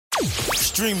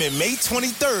Streaming May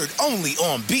 23rd only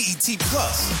on BET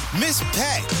Plus. Miss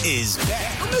Pat is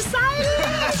back. I'm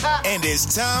excited. And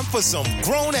it's time for some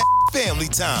grown-ass family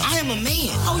time. I am a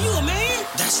man. Oh, you a man?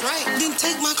 That's right. Then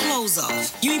take my clothes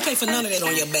off. You ain't pay for none of that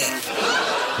on your back.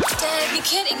 Dad, you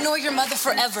can't ignore your mother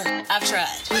forever. I've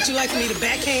tried. Would you like me to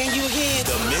backhand you again?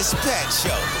 The Miss Pat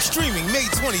Show. Streaming May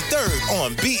 23rd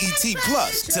on BET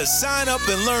Plus. To sign up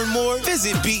and learn more,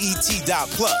 visit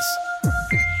BET.plus.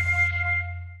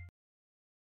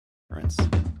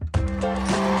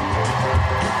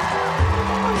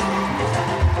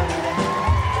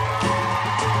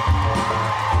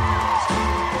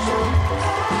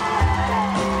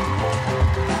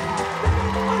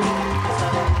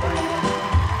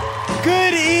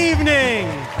 Good evening,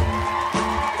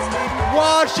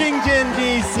 Washington,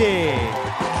 D.C.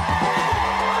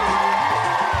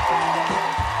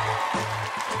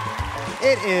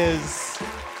 It is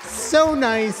so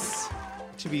nice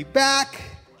to be back.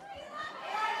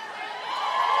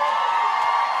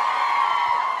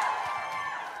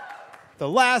 The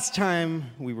last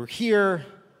time we were here,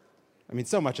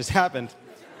 so much has happened.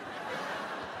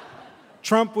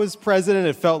 Trump was president.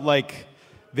 It felt like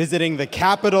visiting the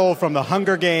Capitol from the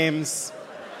Hunger Games.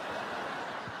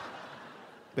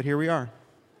 But here we are.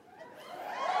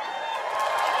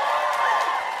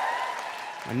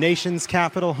 Our nation's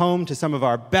capital, home to some of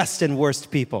our best and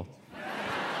worst people.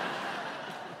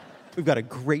 We've got a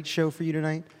great show for you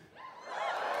tonight.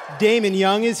 Damon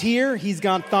Young is here. He's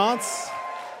got thoughts.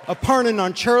 Aparna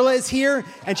Nancherla is here,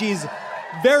 and she's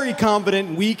very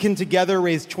confident we can together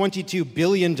raise $22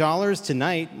 billion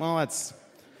tonight. Well, that's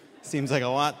seems like a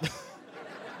lot.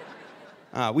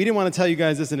 We didn't want to tell you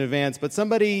guys this in advance, but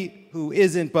somebody who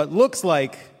isn't but looks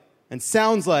like and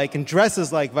sounds like and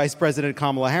dresses like Vice President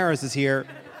Kamala Harris is here.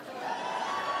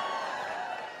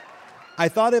 I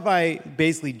thought if I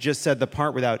basically just said the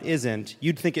part without isn't,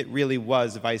 you'd think it really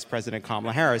was Vice President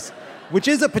Kamala Harris, which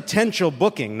is a potential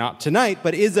booking, not tonight,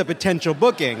 but is a potential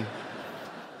booking.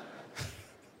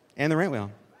 And the rant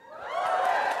wheel.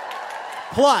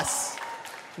 Plus,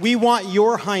 we want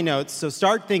your high notes, so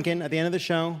start thinking. At the end of the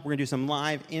show, we're going to do some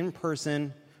live,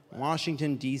 in-person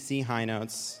Washington, D.C. high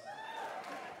notes.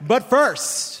 But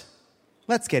first,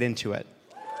 let's get into it.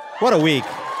 What a week.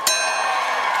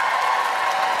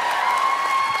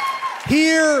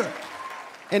 Here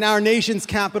in our nation's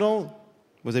capital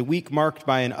was a week marked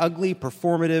by an ugly,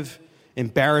 performative,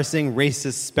 embarrassing,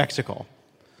 racist spectacle.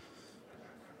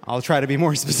 I'll try to be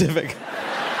more specific.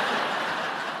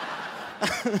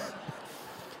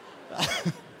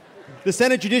 The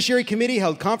Senate Judiciary Committee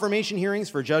held confirmation hearings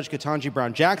for Judge Ketanji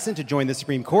Brown Jackson to join the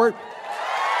Supreme Court.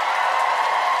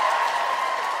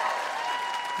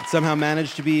 It somehow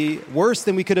managed to be worse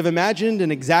than we could have imagined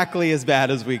and exactly as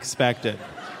bad as we expected.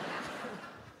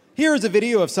 Here is a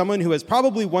video of someone who has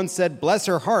probably once said bless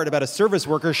her heart about a service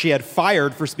worker she had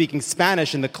fired for speaking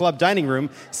Spanish in the club dining room,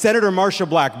 Senator Marsha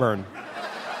Blackburn.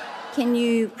 Can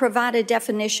you provide a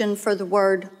definition for the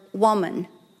word woman?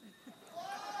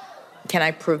 Can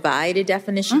I provide a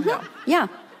definition? No. Yeah.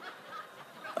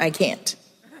 I can't.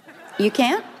 You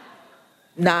can't?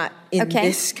 Not in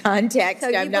this context.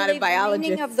 So I'm not a biologist. The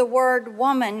meaning of the word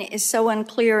woman is so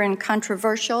unclear and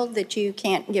controversial that you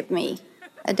can't give me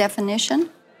a definition?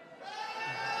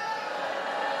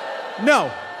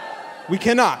 No, we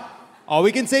cannot. All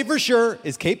we can say for sure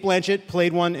is Cate Blanchett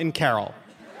played one in Carol.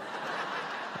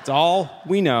 That's all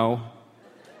we know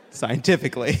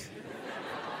scientifically.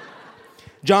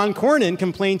 John Cornyn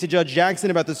complained to Judge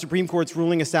Jackson about the Supreme Court's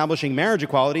ruling establishing marriage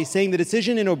equality, saying the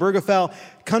decision in Obergefell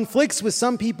conflicts with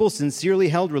some people's sincerely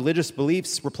held religious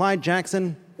beliefs. Replied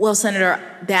Jackson, well, Senator,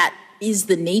 that is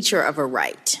the nature of a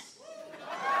right.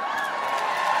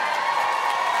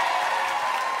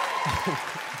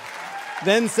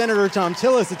 Then Senator Thom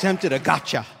Tillis attempted a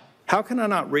gotcha. How can I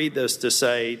not read this to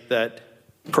say that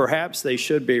perhaps they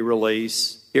should be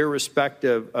released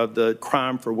irrespective of the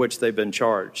crime for which they've been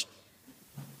charged?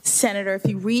 Senator, if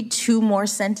you read two more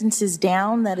sentences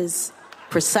down, that is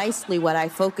precisely what I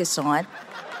focus on.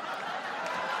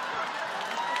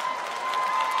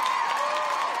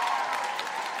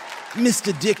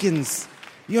 Mr. Dickens,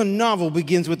 your novel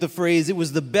begins with the phrase, "It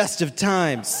was the best of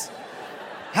times."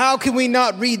 How can we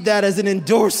not read that as an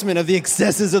endorsement of the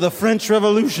excesses of the French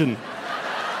Revolution?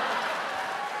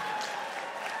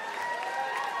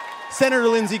 Senator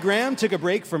Lindsey Graham took a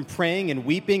break from praying and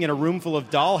weeping in a room full of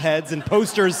doll heads and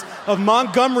posters of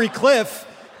Montgomery Cliff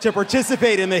to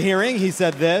participate in the hearing. He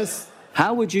said this.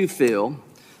 How would you feel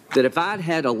that if I'd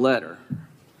had a letter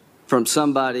from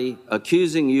somebody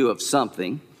accusing you of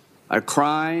something, a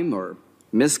crime or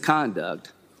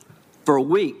misconduct, for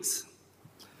weeks,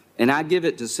 and I give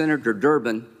it to Senator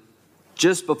Durbin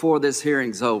just before this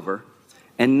hearing's over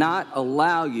and not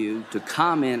allow you to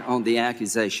comment on the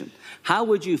accusation, how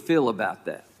would you feel about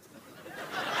that?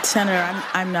 Senator,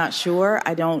 I'm not sure.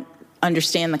 I don't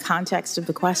understand the context of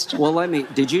the question. Well,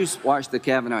 did you watch the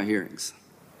Kavanaugh hearings?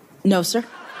 No, sir.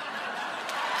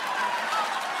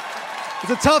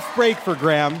 It's a tough break for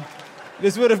Graham.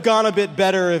 This would have gone a bit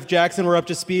better if Jackson were up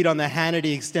to speed on the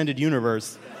Hannity extended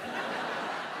universe.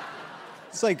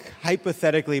 It's like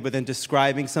hypothetically, but then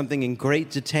describing something in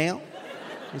great detail.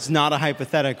 It's not a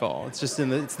hypothetical. It's just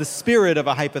it's the spirit of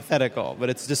a hypothetical, but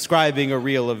it's describing a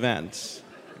real event.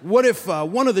 What if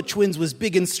one of the twins was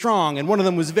big and strong and one of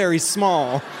them was very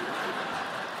small?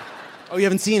 Oh, you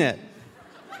haven't seen it?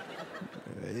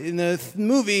 In the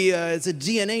movie, it's a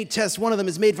DNA test. One of them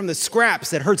is made from the scraps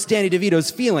that hurts Danny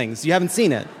DeVito's feelings. You haven't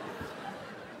seen it?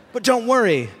 But don't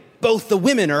worry, both the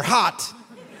women are hot.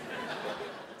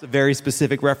 It's a very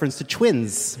specific reference to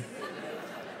twins.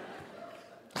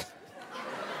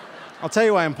 I'll tell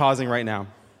you why I'm pausing right now.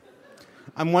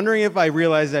 I'm wondering if I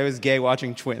realized I was gay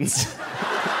watching Twins.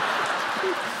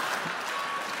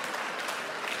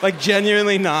 Like,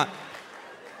 genuinely not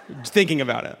thinking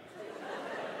about it.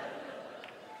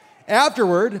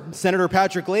 Afterward, Senator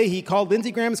Patrick Leahy called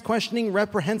Lindsey Graham's questioning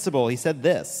reprehensible. He said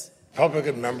this.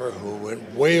 Republican member who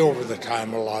went way over the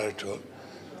time allotted to him,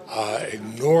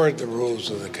 ignored the rules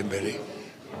of the committee,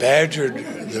 badgered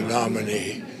the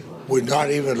nominee, would not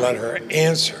even let her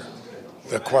answer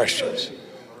the questions.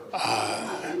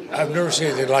 I've never seen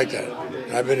anything like that.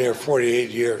 I've been here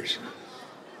 48 years.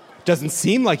 Doesn't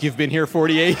seem like you've been here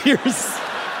 48 years.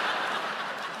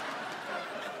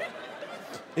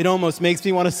 It almost makes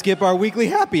me want to skip our weekly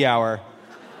happy hour.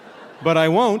 But I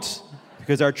won't,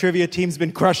 because our trivia team's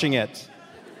been crushing it.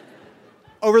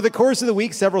 Over the course of the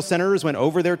week, several senators went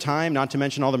over their time, not to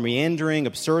mention all the meandering,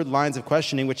 absurd lines of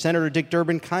questioning, which Senator Dick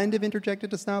Durbin kind of interjected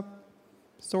to stop.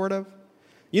 Sort of.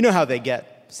 You know how they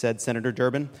get, said Senator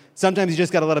Durbin. Sometimes you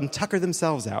just got to let them tucker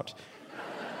themselves out.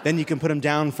 Then you can put them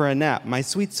down for a nap. My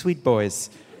sweet, sweet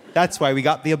boys. That's why we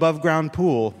got the above-ground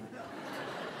pool.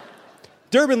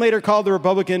 Durbin later called the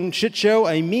Republican shit show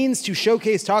a means to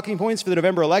showcase talking points for the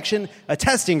November election, a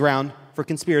testing ground for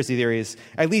conspiracy theories.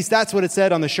 At least that's what it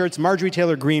said on the shirts Marjorie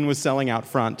Taylor Greene was selling out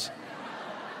front.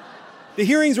 The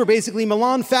hearings were basically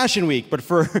Milan Fashion Week, but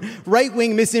for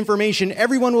right-wing misinformation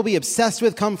everyone will be obsessed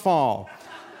with come fall.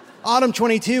 Autumn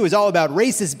 22 is all about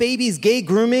racist babies, gay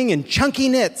grooming, and chunky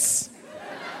knits.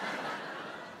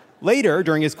 Later,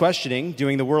 during his questioning,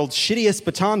 doing the world's shittiest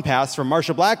baton pass from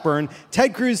Marsha Blackburn,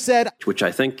 Ted Cruz said, which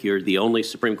I think you're the only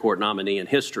Supreme Court nominee in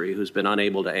history who's been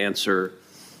unable to answer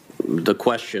the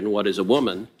question, what is a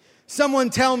woman? Someone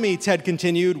tell me, Ted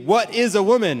continued, what is a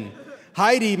woman?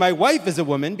 Heidi, my wife, is a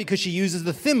woman because she uses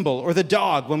the thimble or the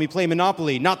dog when we play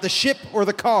Monopoly, not the ship or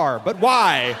the car. But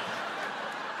why?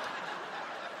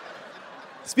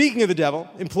 Speaking of the devil,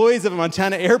 employees of a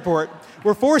Montana airport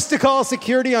were forced to call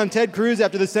security on Ted Cruz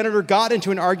after the senator got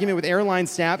into an argument with airline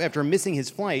staff after missing his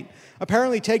flight.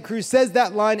 Apparently, Ted Cruz says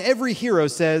that line every hero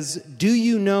says, "Do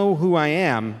you know who I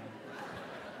am?"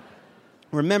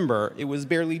 Remember, it was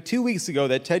barely 2 weeks ago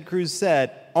that Ted Cruz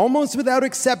said, almost without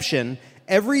exception,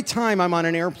 every time I'm on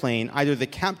an airplane, either the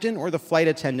captain or the flight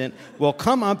attendant will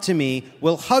come up to me,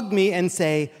 will hug me, and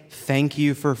say, "Thank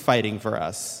you for fighting for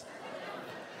us."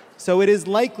 So it is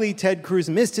likely Ted Cruz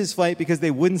missed his flight because they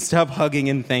wouldn't stop hugging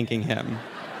and thanking him.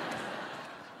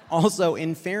 Also,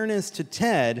 in fairness to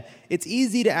Ted, it's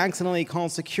easy to accidentally call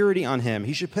security on him.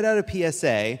 He should put out a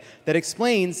PSA that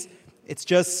explains it's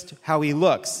just how he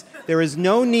looks. There is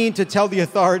no need to tell the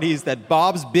authorities that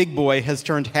Bob's big boy has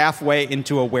turned halfway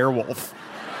into a werewolf.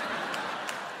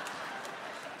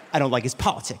 I don't like his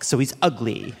politics, so he's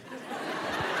ugly.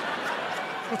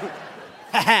 Ha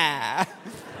ha!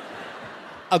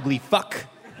 Ugly fuck.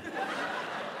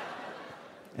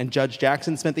 And Judge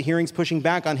Jackson spent the hearings pushing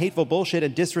back on hateful bullshit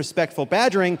and disrespectful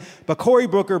badgering, but Cory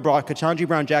Booker brought Ketanji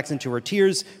Brown Jackson to her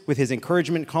tears with his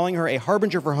encouragement, calling her a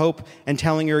harbinger for hope and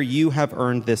telling her, "You have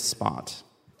earned this spot."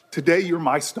 Today, you're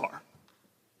my star.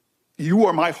 You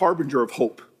are my harbinger of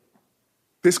hope.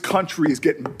 This country is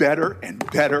getting better and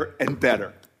better and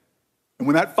better. And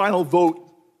when that final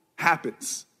vote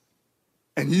happens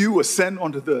and you ascend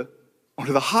onto the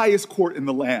highest court in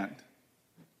the land,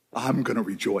 I'm going to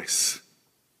rejoice.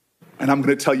 And I'm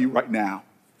going to tell you right now,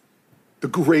 the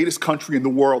greatest country in the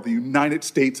world, the United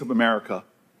States of America,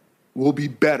 will be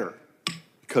better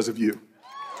because of you.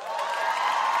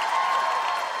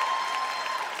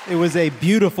 It was a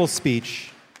beautiful speech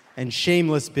and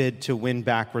shameless bid to win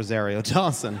back Rosario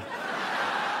Dawson.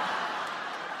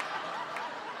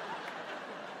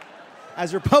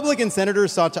 As Republican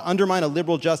senators sought to undermine a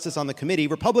liberal justice on the committee,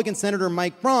 Republican Senator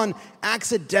Mike Braun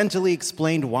accidentally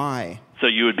explained why. So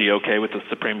you would be okay with the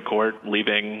Supreme Court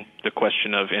leaving the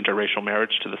question of interracial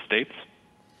marriage to the states?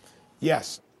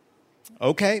 Yes.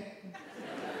 Okay.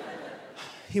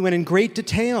 He went in great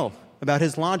detail about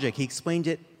his logic. He explained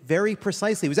it very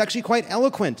precisely. He was actually quite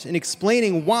eloquent in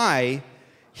explaining why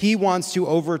he wants to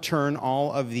overturn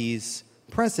all of these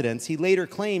precedents. He later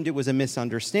claimed it was a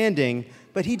misunderstanding,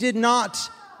 but he did not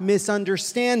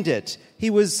misunderstand it. He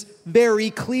was very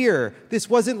clear. This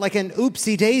wasn't like an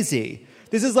oopsie daisy.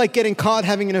 This is like getting caught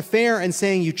having an affair and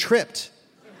saying you tripped.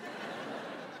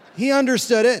 He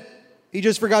understood it. He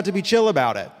just forgot to be chill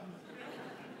about it.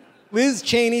 Liz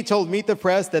Cheney told Meet the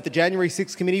Press that the January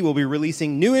 6th committee will be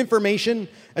releasing new information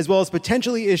as well as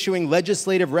potentially issuing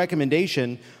legislative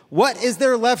recommendation. What is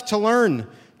there left to learn?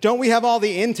 Don't we have all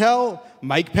the intel?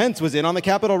 Mike Pence was in on the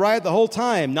Capitol riot the whole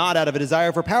time, not out of a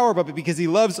desire for power, but because he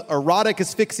loves erotic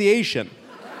asphyxiation.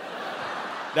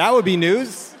 That would be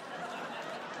news.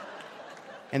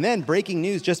 And then, breaking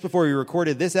news just before we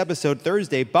recorded this episode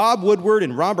Thursday, Bob Woodward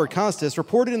and Robert Costas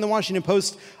reported in the Washington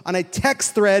Post on a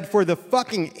text thread for the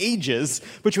fucking ages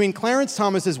between Clarence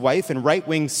Thomas's wife and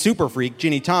right-wing super freak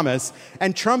Ginny Thomas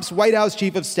and Trump's White House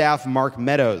Chief of Staff Mark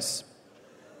Meadows.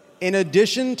 In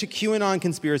addition to QAnon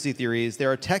conspiracy theories,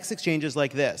 there are text exchanges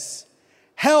like this.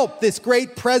 Help this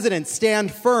great president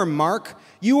stand firm, Mark.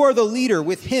 You are the leader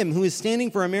with him who is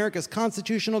standing for America's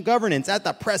constitutional governance at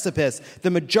the precipice. The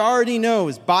majority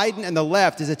knows Biden and the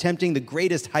left is attempting the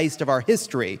greatest heist of our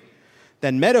history.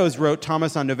 Then Meadows wrote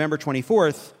Thomas on November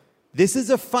 24th, this is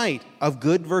a fight of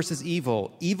good versus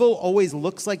evil. Evil always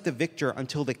looks like the victor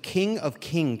until the King of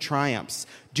King triumphs.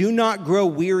 Do not grow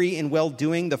weary in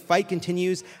well-doing. The fight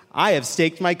continues. I have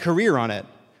staked my career on it.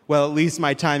 Well, at least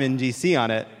my time in D.C.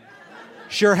 on it.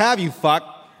 Sure have, you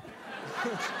fuck.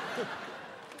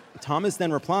 Thomas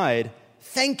then replied,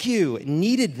 thank you,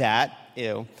 needed that.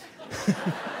 Ew.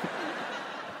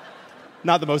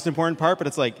 Not the most important part, but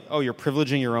it's like, oh, you're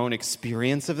privileging your own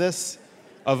experience of this,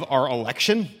 of our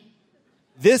election?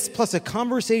 This plus a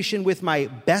conversation with my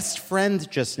best friend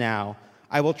just now.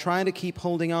 I will try to keep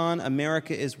holding on.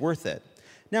 America is worth it.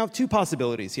 Now, two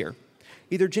possibilities here.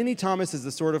 Either Ginny Thomas is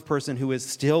the sort of person who is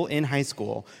still in high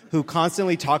school, who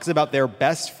constantly talks about their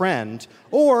best friend,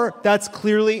 or that's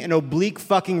clearly an oblique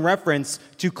fucking reference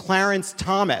to Clarence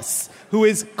Thomas, who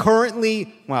is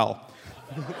currently, well...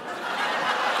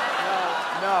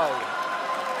 No.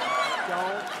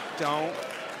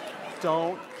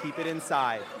 Don't keep it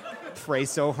inside. Pray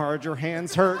so hard your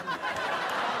hands hurt.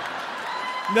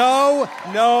 No.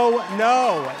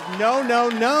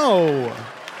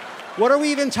 What are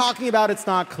we even talking about? It's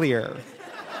not clear.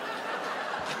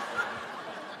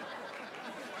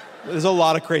 There's a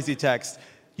lot of crazy text.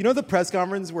 You know the press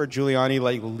conference where Giuliani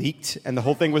leaked and the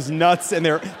whole thing was nuts and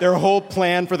their whole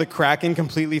plan for the Kraken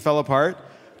completely fell apart?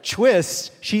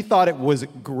 Twist, she thought it was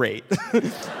great.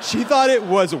 She thought it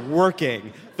was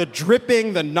working. The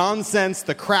dripping, the nonsense,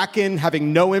 the Kraken,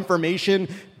 having no information,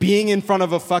 being in front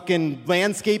of a fucking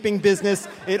landscaping business,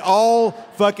 it all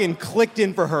fucking clicked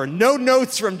in for her. No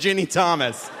notes from Ginny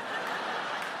Thomas.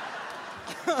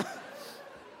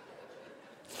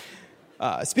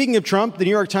 Speaking of Trump, the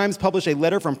New York Times published a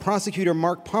letter from prosecutor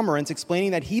Mark Pomerantz explaining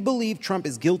that he believed Trump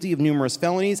is guilty of numerous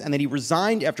felonies and that he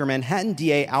resigned after Manhattan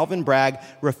DA Alvin Bragg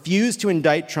refused to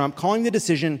indict Trump, calling the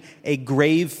decision a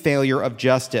grave failure of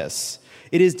justice.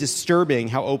 It is disturbing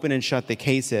how open and shut the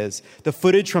case is. The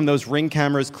footage from those Ring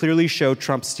cameras clearly show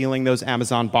Trump stealing those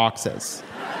Amazon boxes.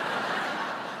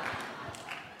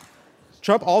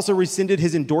 Trump also rescinded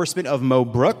his endorsement of Mo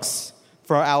Brooks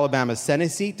for Alabama's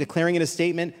Senate seat, declaring in a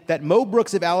statement that Mo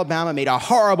Brooks of Alabama made a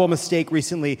horrible mistake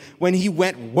recently when he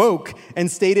went woke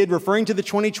and stated, referring to the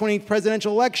 2020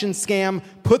 presidential election scam,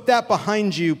 put that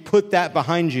behind you, put that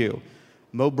behind you.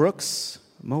 Mo Brooks,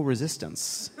 Mo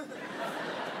resistance.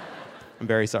 I'm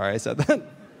very sorry I said that.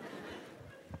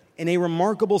 In a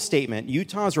remarkable statement,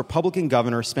 Utah's Republican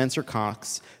Governor Spencer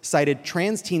Cox cited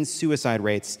trans teen suicide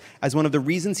rates as one of the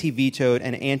reasons he vetoed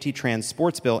an anti-trans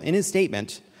sports bill. In his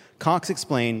statement, Cox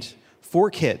explained, 4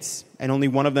 kids, and only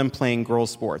one of them playing girls'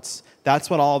 sports. That's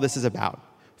what all this is about.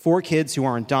 4 kids who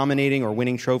aren't dominating or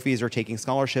winning trophies or taking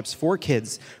scholarships. 4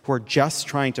 kids who are just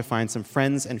trying to find some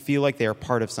friends and feel like they are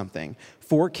part of something.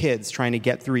 4 kids trying to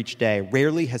get through each day.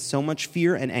 Rarely has so much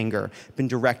fear and anger been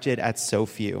directed at so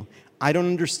few. I don't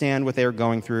understand what they are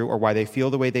going through or why they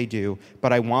feel the way they do,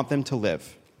 but I want them to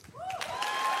live.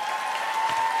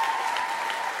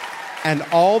 And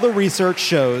all the research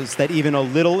shows that even a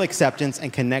little acceptance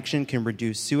and connection can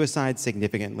reduce suicide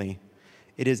significantly.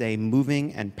 It is a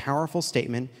moving and powerful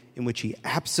statement in which he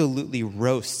absolutely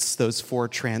roasts those 4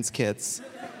 trans kids.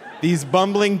 These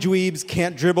bumbling dweebs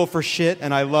can't dribble for shit,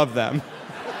 and I love them.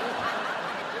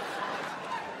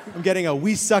 I'm getting a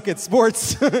 "we suck at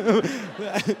sports."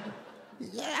 I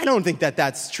don't think that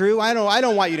that's true. I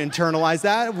don't want you to internalize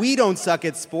that. We don't suck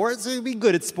at sports. We'd be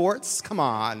good at sports. Come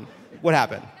on. What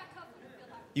happened?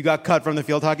 You got cut from the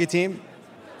field hockey team?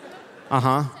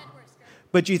 Uh-huh.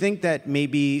 But do you think that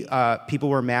maybe people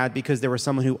were mad because there was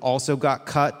someone who also got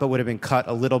cut but would have been cut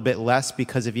a little bit less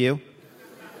because of you?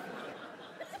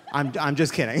 I'm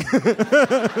just kidding.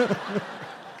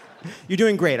 You're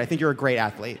doing great. I think you're a great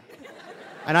athlete.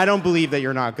 And I don't believe that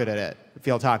you're not good at it,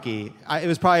 field hockey. It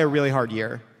was probably a really hard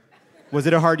year. Was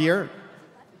it a hard year?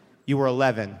 You were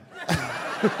 11.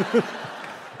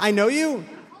 I know you?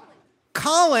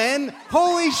 Colin?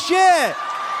 Holy shit!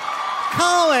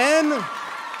 Colin!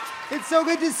 It's so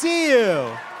good to see you.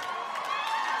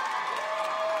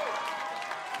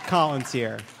 Colin's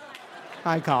here.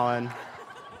 Hi, Colin.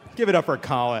 Give it up for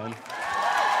Colin.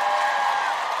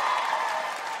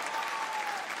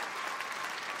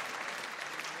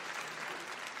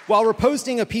 While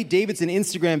reposting a Pete Davidson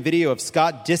Instagram video of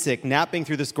Scott Disick napping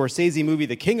through the Scorsese movie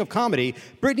The King of Comedy,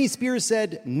 Britney Spears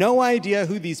said, "No idea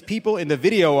who these people in the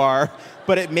video are,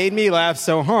 but it made me laugh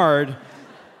so hard."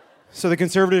 So the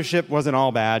conservatorship wasn't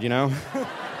all bad, you know?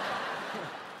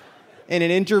 In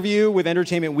an interview with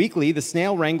Entertainment Weekly, the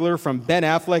snail wrangler from Ben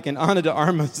Affleck and Ana de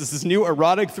Armas' new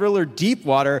erotic thriller Deep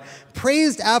Water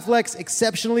praised Affleck's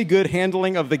exceptionally good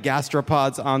handling of the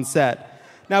gastropods on set.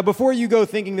 Now, before you go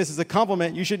thinking this is a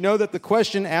compliment, you should know that the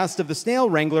question asked of the snail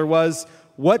wrangler was,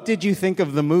 "What did you think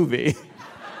of the movie?"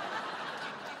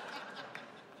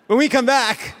 When we come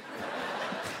back,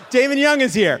 Damon Young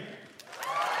is here.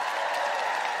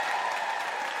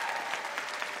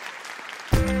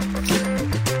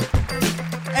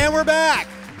 And we're back.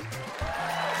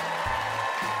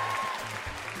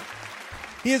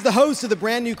 He is the host of the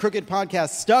brand new Crooked podcast,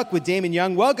 Stuck with Damon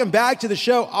Young. Welcome back to the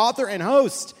show, author and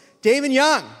host, Damon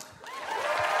Young.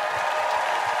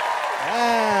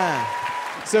 Yeah.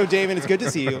 So, Damon, it's good to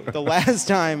see you. The last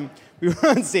time we were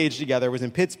on stage together was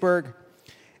in Pittsburgh,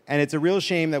 and it's a real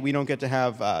shame that we don't get to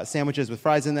have sandwiches with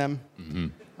fries in them. Mm-hmm.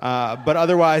 But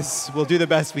otherwise, we'll do the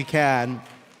best we can.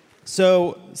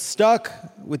 So, Stuck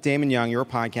with Damon Young, your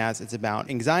podcast, it's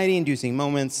about anxiety-inducing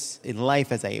moments in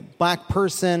life as a black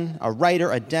person, a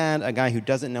writer, a dad, a guy who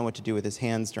doesn't know what to do with his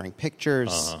hands during pictures.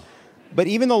 Uh-huh. But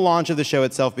even the launch of the show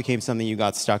itself became something you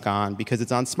got stuck on because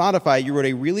it's on Spotify. You wrote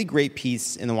a really great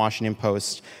piece in the Washington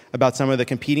Post about some of the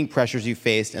competing pressures you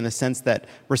faced and the sense that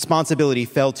responsibility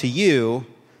fell to you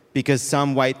because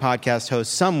some white podcast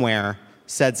host somewhere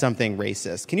said something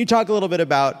racist. Can you talk a little bit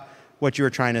about what you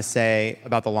were trying to say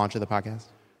about the launch of the podcast?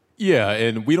 Yeah,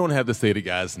 and we don't have to say the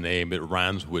guy's name. It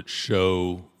rhymes with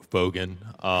Show Fogan.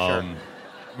 Sure.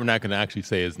 We're not going to actually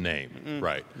say his name,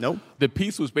 right? Nope. The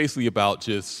piece was basically about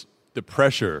just the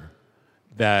pressure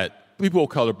that people of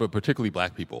color, but particularly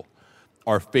black people,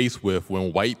 are faced with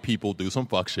when white people do some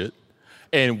fuck shit,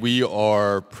 and we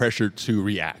are pressured to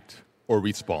react or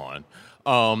respond.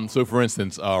 So, for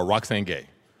instance, Roxane Gay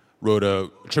wrote a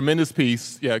tremendous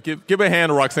piece. Yeah, give a hand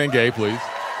to Roxane Gay, please.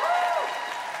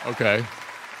 Okay.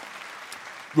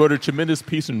 Wrote a tremendous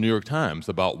piece in the New York Times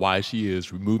about why she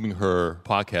is removing her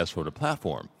podcast from the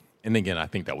platform. And again, I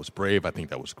think that was brave. I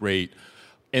think that was great.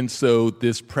 And so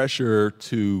this pressure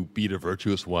to be the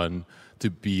virtuous one, to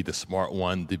be the smart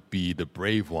one, to be the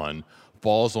brave one,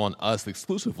 falls on us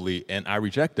exclusively, and I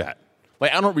reject that.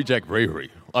 Like, I don't reject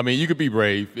bravery. I mean, you could be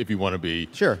brave if you want to be.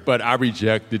 Sure. But I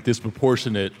reject the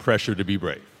disproportionate pressure to be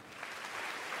brave.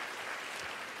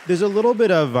 There's a little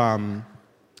bit of,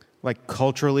 like,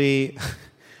 culturally,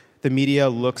 the media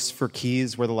looks for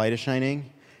keys where the light is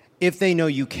shining. If they know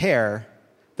you care,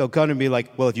 they'll come and be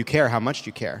like, well, if you care, how much do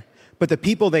you care? But the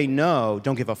people they know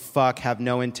don't give a fuck, have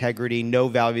no integrity, no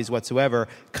values whatsoever,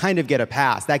 kind of get a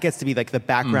pass. That gets to be like the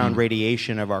background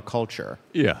radiation of our culture.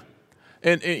 Yeah.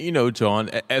 And, you know,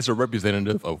 John, as a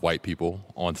representative of white people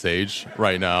on stage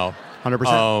right now.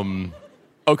 100%.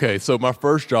 Okay, so my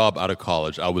first job out of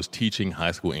college, I was teaching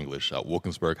high school English at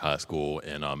Wilkinsburg High School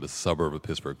in the suburb of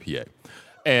Pittsburgh, PA.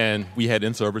 And we had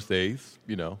in-service days,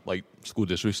 you know, like school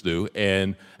districts do.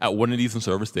 And at one of these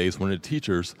in-service days, one of the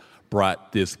teachers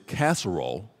brought this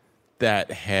casserole that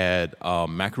had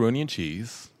macaroni and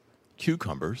cheese,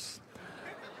 cucumbers,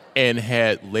 and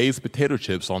had Lay's potato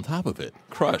chips on top of it,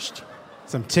 crushed.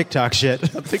 Some TikTok shit.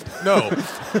 No,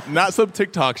 not some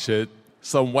TikTok shit,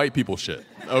 some white people shit,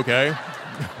 okay?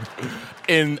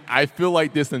 And I feel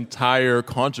like this entire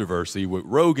controversy with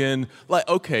Rogan, like,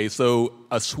 okay, so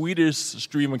a Swedish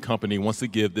streaming company wants to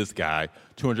give this guy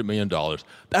 $200 million.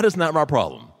 That is not my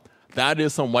problem. That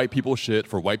is some white people shit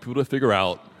for white people to figure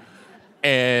out.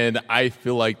 And I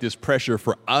feel like this pressure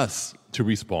for us to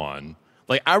respond.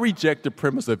 Like, I reject the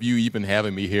premise of you even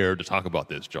having me here to talk about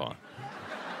this, John.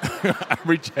 I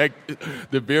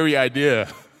reject the very idea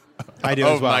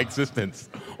of my existence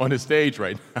on the stage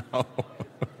right now.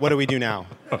 What do we do now?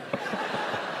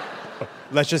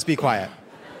 Let's just be quiet.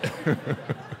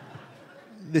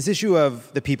 This issue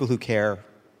of the people who care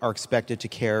are expected to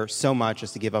care so much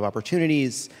as to give up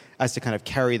opportunities, as to kind of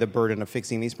carry the burden of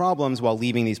fixing these problems while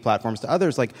leaving these platforms to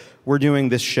others. Like, we're doing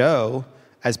this show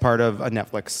as part of a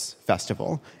Netflix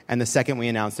festival. And the second we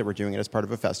announce that we're doing it as part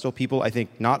of a festival, people, I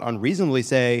think, not unreasonably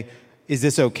say, is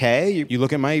this okay? You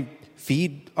look at my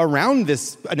feed around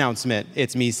this announcement.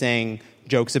 It's me saying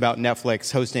jokes about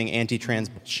Netflix, hosting anti-trans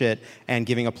shit, and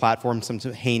giving a platform to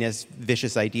some heinous,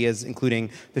 vicious ideas, including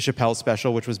the Chappelle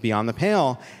special, which was beyond the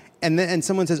pale. And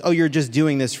someone says, oh, you're just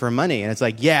doing this for money. And it's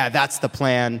like, yeah, that's the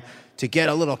plan, to get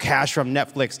a little cash from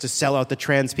Netflix to sell out the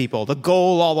trans people, the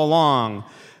goal all along.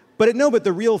 But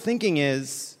the real thinking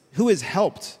is, who is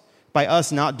helped by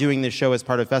us not doing this show as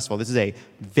part of the festival? This is a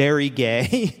very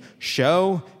gay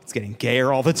show. It's getting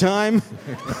gayer all the time.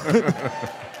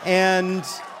 And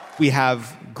we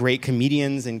have great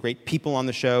comedians and great people on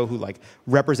the show who like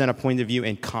represent a point of view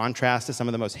in contrast to some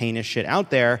of the most heinous shit out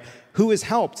there. Who is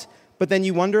helped? But then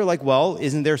you wonder, like, well,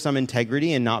 isn't there some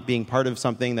integrity in not being part of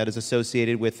something that is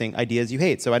associated with ideas you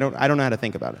hate? So I don't know how to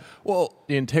think about it. Well,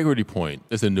 the integrity point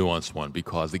is a nuanced one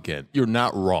because, again, you're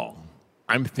not wrong.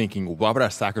 I'm thinking, why would I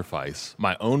sacrifice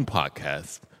my own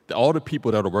podcast, all the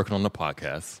people that are working on the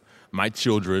podcast, my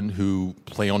children who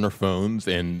play on their phones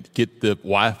and get the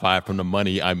Wi-Fi from the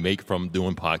money I make from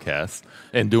doing podcasts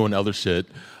and doing other shit?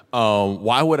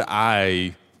 Why would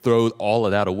I throw all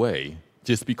of that away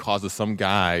just because of some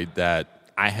guy that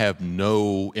I have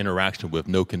no interaction with,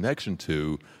 no connection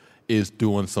to, is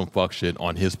doing some fuck shit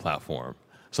on his platform?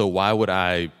 So why would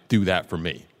I do that for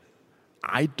me?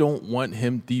 I don't want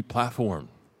him deplatformed.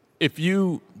 If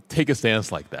you take a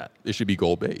stance like that, it should be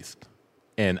goal-based.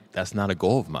 And that's not a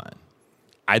goal of mine.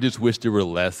 I just wish there were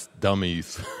less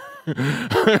dummies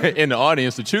in the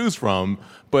audience to choose from.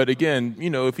 But again,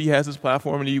 if he has his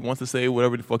platform and he wants to say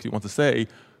whatever the fuck he wants to say,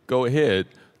 go ahead.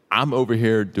 I'm over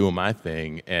here doing my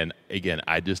thing, and again,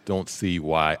 I just don't see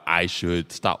why I should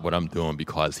stop what I'm doing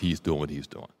because he's doing what he's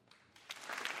doing.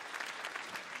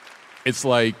 It's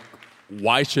like,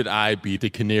 why should I be the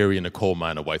canary in the coal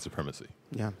mine of white supremacy?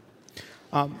 Yeah.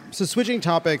 So switching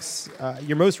topics,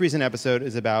 your most recent episode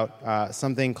is about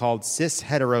something called cis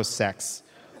heterosex.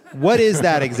 What is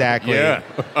that exactly? Yeah.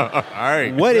 All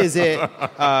right. What is it?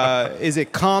 Is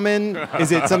it common?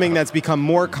 Is it something that's become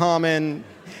more common?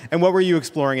 And what were you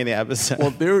exploring in the episode? Well,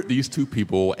 there are these two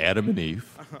people, Adam and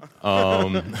Eve.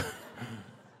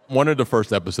 One of the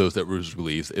first episodes that was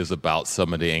released is about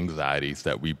some of the anxieties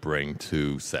that we bring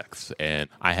to sex. And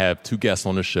I have two guests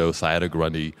on the show, Sayada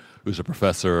Grundy, who's a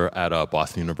professor at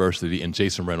Boston University, and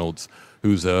Jason Reynolds,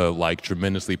 who's a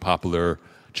tremendously popular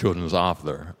children's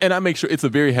author. And I make sure it's a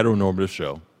very heteronormative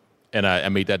show. And I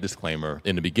made that disclaimer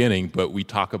in the beginning, but we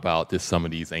talk about some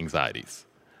of these anxieties.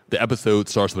 The episode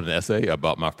starts with an essay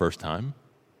about my first time.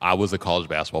 I was a college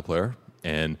basketball player,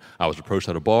 and I was approached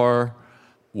at a bar.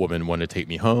 Woman wanted to take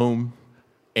me home,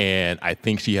 and I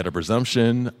think she had a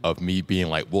presumption of me being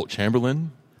like Wilt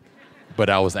Chamberlain, but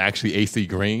I was actually AC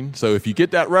Green. So if you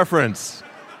get that reference,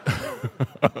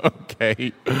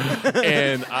 okay.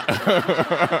 And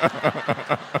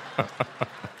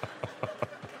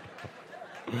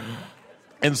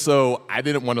and so I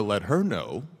didn't want to let her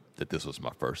know that this was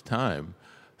my first time.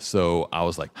 So I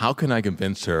was like, how can I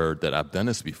convince her that I've done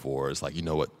this before? It's like, you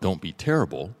know what, don't be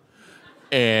terrible.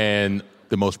 And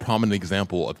the most prominent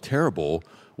example of terrible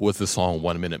was the song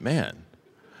 1 Minute Man,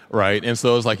 right? And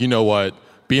so it's like, you know what,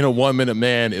 being a 1 minute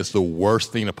man is the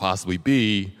worst thing to possibly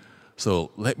be,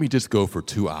 so let me just go for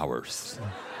 2 hours.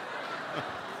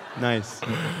 Nice.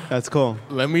 That's cool.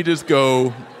 Let me just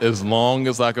go as long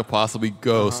as I could possibly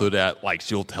go so that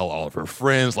she'll tell all of her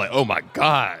friends, oh my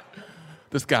God,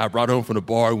 this guy brought home from the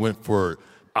bar went for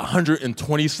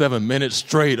 127 minutes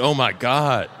straight. Oh my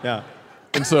God. Yeah.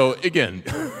 And so, again.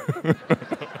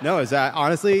 No, it's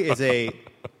a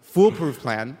foolproof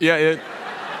plan. Yeah.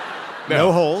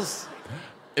 No holes.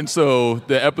 And so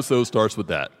the episode starts with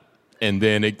that. And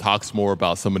then it talks more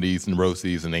about some of these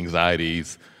neuroses and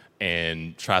anxieties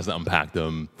and tries to unpack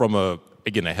them from a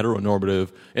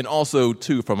heteronormative and also,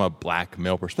 too, from a black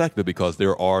male perspective, because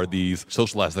there are these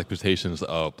socialized expectations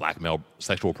of black male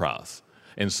sexual prowess.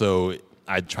 And so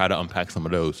I try to unpack some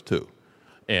of those too.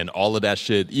 And all of that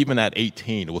shit, even at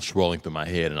 18, it was swirling through my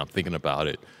head, and I'm thinking about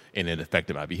it, and it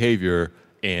affected my behavior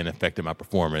and affected my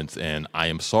performance. And I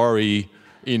am sorry,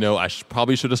 I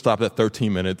probably should have stopped at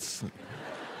 13 minutes.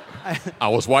 I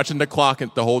was watching the clock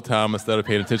the whole time instead of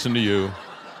paying attention to you.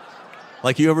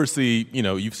 Like, you ever see,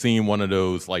 you've seen one of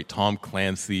those, like, Tom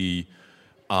Clancy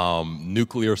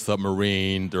nuclear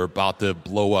submarine, they're about to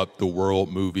blow up the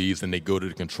world movies, and they go to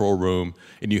the control room,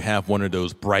 and you have one of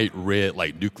those bright red,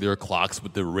 like, nuclear clocks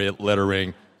with the red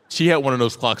lettering. She had one of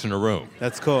those clocks in her room.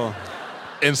 That's cool.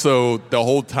 And so the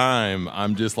whole time,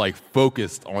 I'm just, like,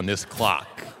 focused on this clock.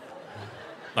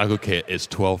 Like, okay, it's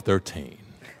 12:13.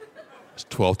 It's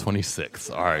 12:26.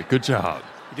 All right, good job.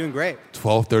 You're doing great.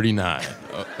 12:39.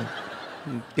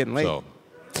 Getting late. So,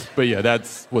 but yeah,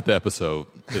 that's what the episode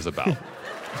is about.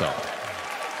 So.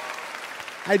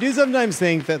 I do sometimes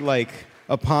think that, like,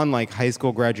 upon, like, high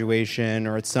school graduation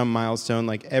or at some milestone,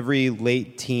 like, every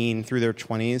late teen through their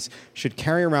 20s should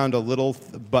carry around a little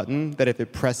button that if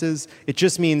it presses, it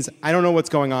just means I don't know what's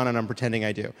going on and I'm pretending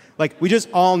I do. Like, we just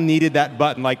all needed that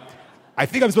button. Like, I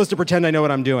think I'm supposed to pretend I know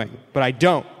what I'm doing, but I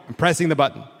don't. I'm pressing the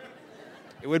button.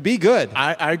 It would be good.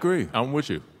 I agree. I'm with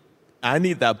you. I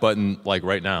need that button, like,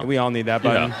 right now. We all need that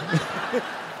button. Yeah.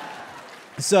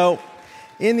 So,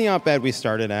 in the op-ed we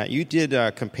started at, you did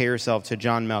compare yourself to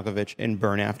John Malkovich in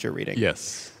Burn After Reading.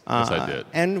 Yes. Yes, I did.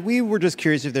 And we were just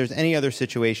curious if there's any other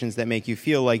situations that make you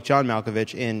feel like John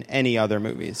Malkovich in any other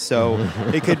movies. So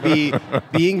it could be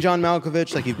being John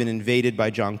Malkovich, like you've been invaded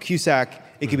by John Cusack.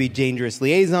 It could be Dangerous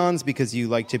Liaisons because you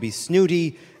like to be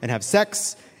snooty and have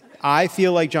sex. I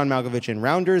feel like John Malkovich in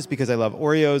Rounders because I love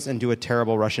Oreos and do a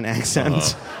terrible Russian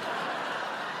accent.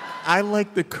 I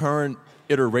like the current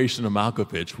iteration of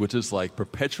Malkovich, which is like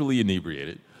perpetually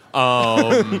inebriated,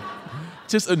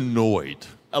 just annoyed,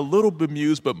 a little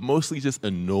bemused, but mostly just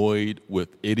annoyed with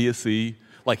idiocy.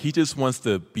 Like, he just wants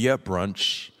to be at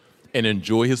brunch and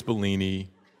enjoy his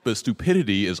Bellini, but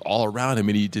stupidity is all around him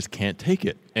and he just can't take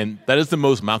it. And that is the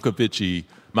most Malkovich,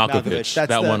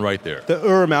 that one right there. The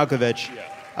Malkovich. Yeah.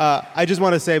 I just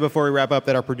want to say before we wrap up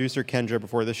that our producer Kendra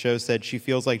before the show said she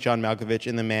feels like John Malkovich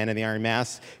in The Man in the Iron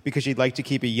Mask because she'd like to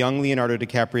keep a young Leonardo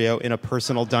DiCaprio in a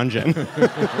personal dungeon.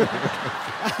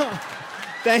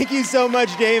 Thank you so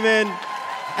much, Damon.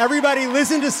 Everybody,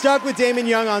 listen to Stuck with Damon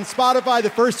Young on Spotify.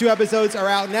 The first 2 episodes are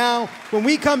out now. When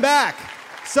we come back,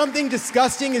 something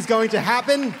disgusting is going to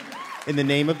happen in the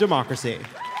name of democracy.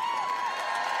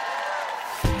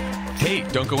 Hey,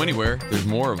 don't go anywhere. There's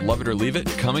more of Love It or Leave It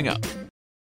coming up.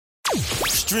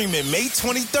 Streaming May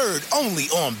 23rd only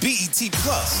on BET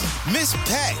Plus. Miss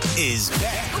Pat is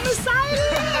back. I'm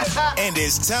excited. And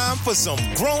it's time for some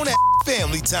grown-ass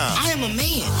family time. I am a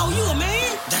man. Oh, you a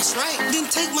man? That's right. Then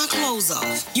take my clothes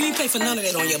off. You ain't pay for none of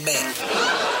that on your back.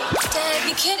 Dad,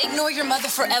 you can't ignore your mother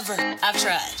forever. I've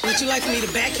tried. Would you like me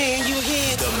to backhand you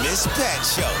again? The Miss Pat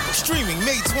Show. Streaming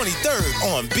May 23rd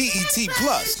on BET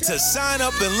Plus. To sign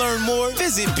up and learn more,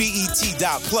 visit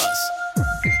BET.plus.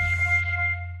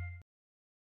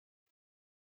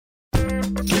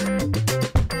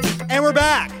 And we're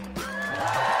back.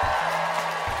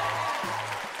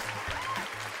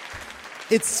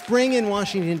 It's spring in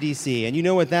Washington, D.C., and you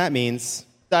know what that means.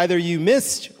 Either you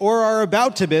missed or are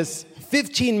about to miss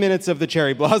 15 minutes of the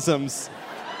cherry blossoms.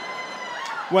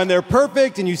 When they're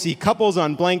perfect and you see couples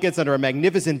on blankets under a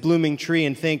magnificent blooming tree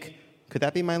and think, could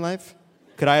that be my life?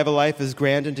 Could I have a life as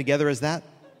grand and together as that?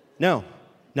 No,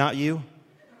 not you.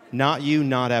 Not you,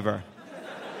 not ever.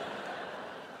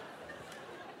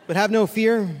 But have no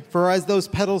fear, for as those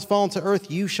petals fall to earth,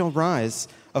 you shall rise,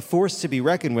 a force to be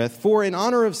reckoned with. For in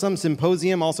honor of some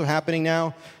symposium also happening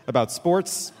now about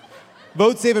sports,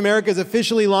 Vote Save America is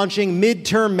officially launching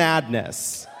Midterm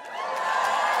Madness.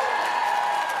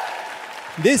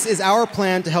 This is our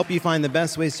plan to help you find the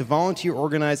best ways to volunteer,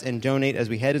 organize, and donate as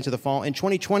we head into the fall. In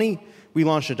 2020, we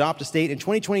launched Adopt a State. In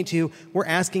 2022, we're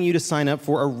asking you to sign up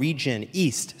for a region,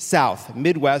 East, South,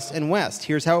 Midwest, and West.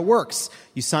 Here's how it works.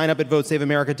 You sign up at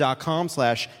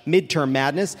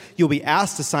votesaveamerica.com/midtermmadness. You'll be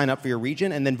asked to sign up for your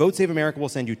region, and then Vote Save America will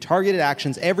send you targeted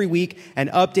actions every week and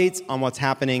updates on what's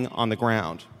happening on the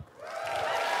ground.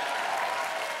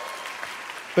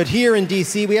 But here in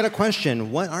D.C., we had a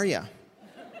question. What are you?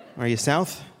 Are you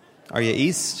South? Are you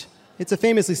East? It's a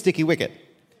famously sticky wicket.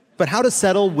 But how to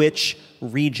settle which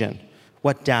region?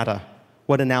 What data?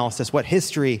 What analysis? What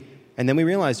history? And then we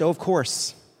realized, oh, of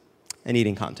course, an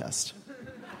eating contest.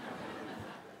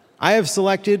 I have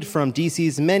selected from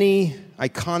DC's many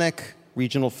iconic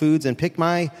regional foods and picked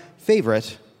my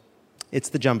favorite. It's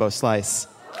the jumbo slice.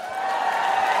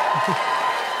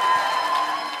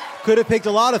 Could have picked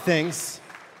a lot of things,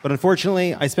 But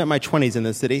unfortunately, I spent my 20s in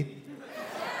this city.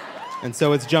 And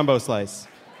so it's jumbo slice.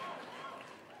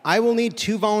 I will need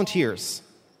 2 volunteers.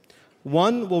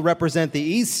 One will represent the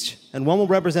East, and one will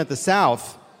represent the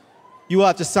South. You will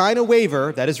have to sign a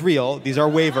waiver that is real. These are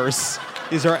waivers.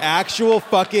 These are actual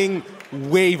fucking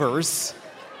waivers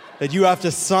that you have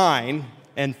to sign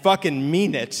and fucking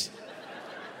mean it.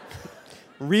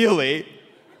 Really.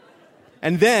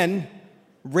 And then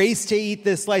race to eat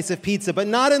this slice of pizza, but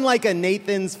not in like a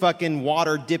Nathan's fucking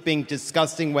water-dipping,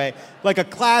 disgusting way, like a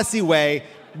classy way,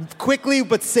 quickly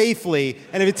but safely,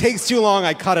 and if it takes too long,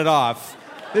 I cut it off.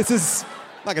 This is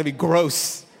not gonna be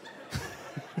gross.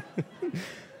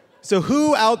 So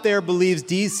who out there believes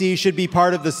DC should be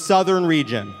part of the southern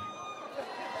region?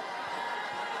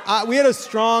 We had a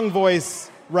strong voice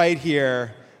right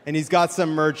here, and he's got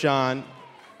some merch on.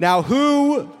 Now,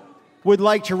 who would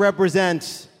like to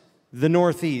represent the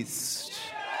Northeast?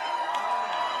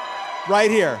 Right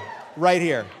here, right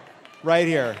here, right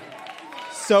here.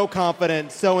 So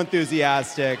confident, so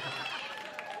enthusiastic.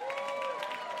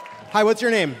 Hi, what's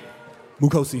your name?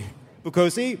 Mukosi.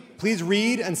 Mukosi, please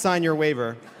read and sign your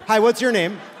waiver. Hi, what's your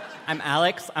name? I'm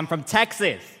Alex. I'm from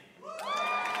Texas.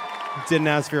 Didn't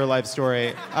ask for your life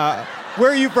story.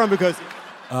 Where are you from, Mukosi?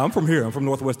 I'm from here. I'm from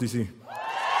Northwest DC.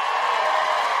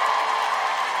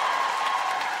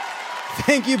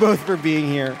 Thank you both for being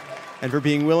here and for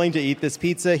being willing to eat this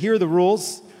pizza. Here are the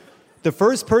rules. The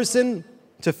first person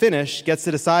to finish gets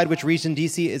to decide which region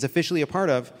DC is officially a part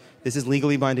of. This is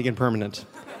legally binding and permanent.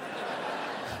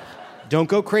 Don't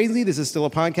go crazy. This is still a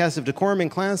podcast of decorum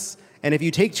and class. And if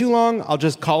you take too long, I'll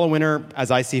just call a winner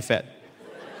as I see fit.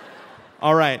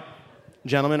 All right.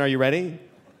 Gentlemen, are you ready?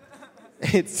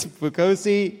 It's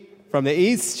Mukosi from the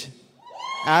East,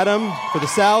 Adam for the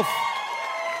South.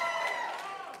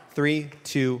 3,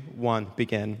 2, 1,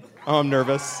 begin. Oh, I'm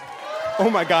nervous. Oh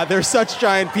my God, they're such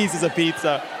giant pieces of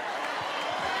pizza.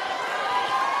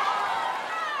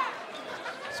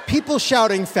 People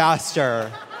shouting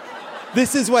faster.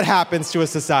 This is what happens to a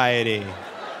society.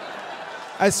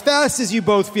 As fast as you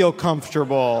both feel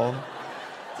comfortable.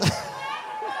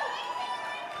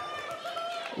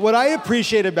 What I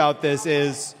appreciate about this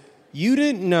is you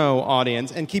didn't know,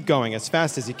 audience, and keep going as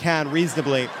fast as you can,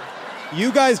 reasonably.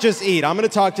 You guys just eat. I'm going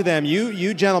to talk to them.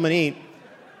 You gentlemen eat.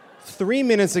 3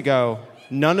 minutes ago,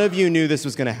 none of you knew this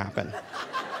was going to happen.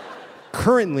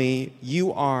 Currently,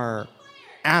 you are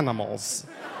animals.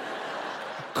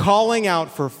 Calling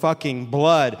out for fucking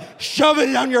blood. Shove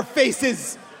it down your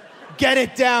faces. Get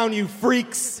it down, you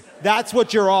freaks. That's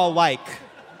what you're all like.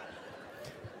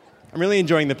 I'm really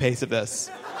enjoying the pace of this.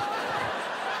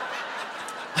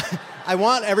 I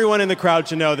want everyone in the crowd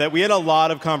to know that we had a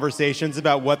lot of conversations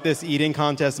about what this eating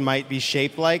contest might be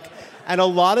shaped like, and a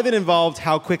lot of it involved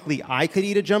how quickly I could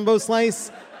eat a jumbo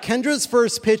slice. Kendra's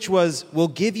first pitch was, we'll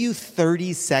give you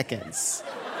 30 seconds.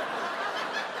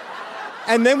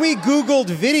 And then we Googled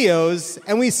videos,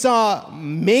 and we saw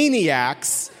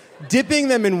maniacs dipping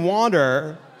them in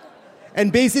water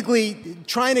and basically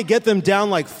trying to get them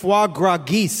down like foie gras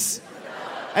geese.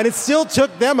 And it still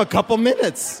took them a couple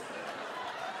minutes.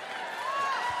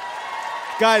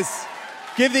 Guys,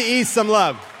 give the East some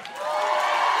love.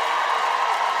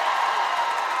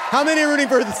 How many are rooting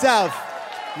for the South?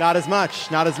 Not as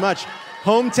much, not as much.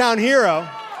 Hometown hero,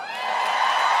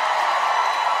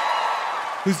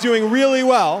 who's doing really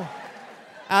well.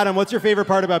 Adam, what's your favorite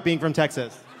part about being from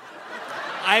Texas?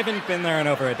 I haven't been there in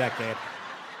over a decade.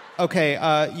 Okay,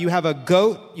 you have a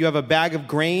goat, you have a bag of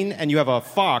grain, and you have a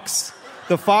fox.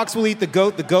 The fox will eat the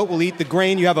goat will eat the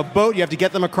grain. You have a boat, you have to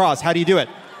get them across. How do you do it?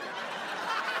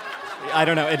 I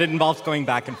don't know. It involves going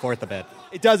back and forth a bit.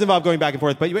 It does involve going back and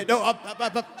forth, but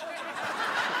up.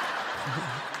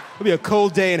 It'll be a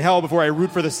cold day in hell before I root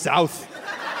for the South.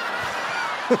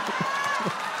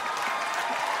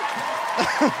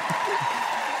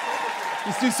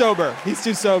 He's too sober. He's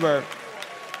too sober.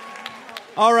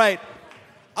 All right.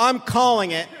 I'm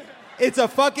calling it. It's a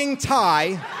fucking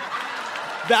tie.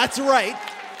 That's right.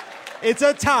 It's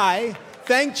a tie.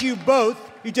 Thank you both.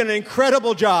 You did an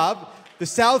incredible job. The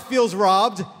South feels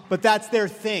robbed, but that's their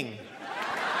thing.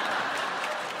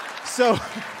 So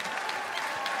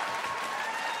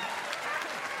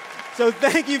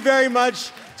thank you very much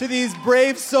to these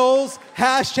brave souls.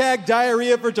 Hashtag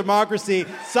Diarrhea for Democracy.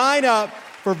 Sign up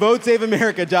for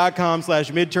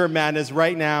votesaveamerica.com/midterm madness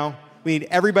right now. We need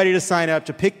everybody to sign up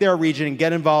to pick their region and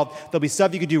get involved. There'll be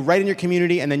stuff you can do right in your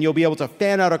community, and then you'll be able to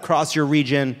fan out across your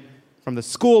region from the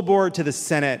school board to the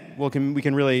Senate. We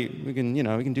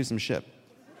can do some shit.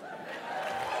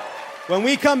 When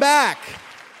we come back,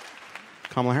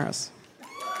 Kamala Harris.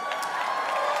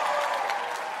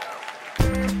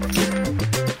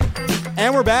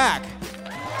 And we're back.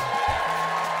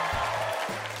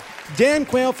 Dan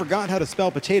Quayle forgot how to spell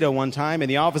potato one time,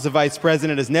 and the office of vice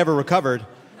president has never recovered.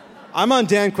 I'm on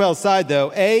Dan Quayle's side,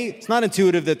 though. A, it's not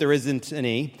intuitive that there isn't an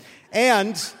E,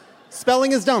 and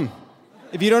spelling is dumb.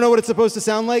 If you don't know what it's supposed to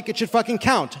sound like, it should fucking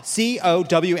count.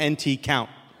 C-O-W-N-T, count.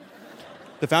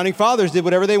 The founding fathers did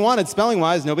whatever they wanted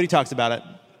spelling-wise. Nobody talks about it.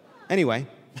 Anyway,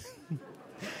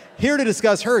 here to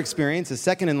discuss her experience as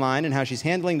second in line and how she's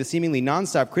handling the seemingly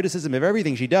nonstop criticism of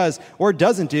everything she does or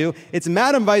doesn't do, it's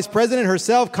Madam Vice President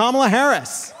herself, Kamala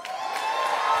Harris.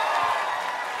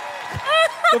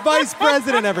 The Vice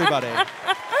President, everybody.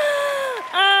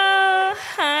 Oh,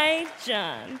 hi,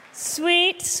 John.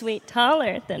 Sweet,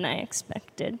 taller than I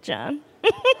expected, John.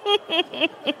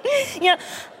 Yeah,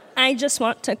 I just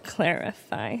want to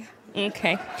clarify.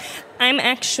 Okay. I'm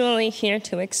actually here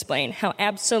to explain how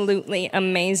absolutely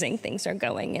amazing things are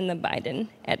going in the Biden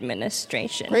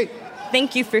administration. Great.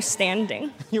 Thank you for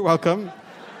standing. You're welcome.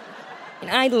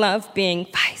 I love being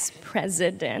vice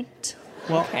president.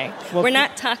 Well, okay. well, we're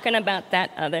not talking about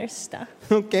that other stuff.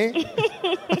 Okay.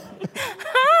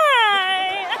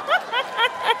 Hi!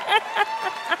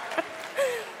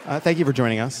 Thank you for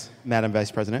joining us, Madam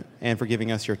Vice President, and for giving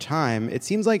us your time. It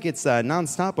seems like it's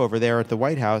nonstop over there at the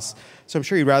White House, so I'm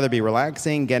sure you'd rather be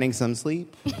relaxing, getting some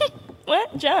sleep.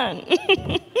 What, John?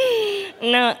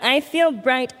 No, I feel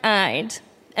bright-eyed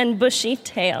and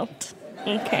bushy-tailed.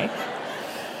 Okay.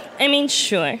 I mean,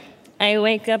 sure, I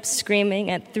wake up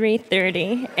screaming at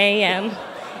 3:30 a.m.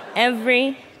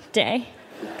 every day.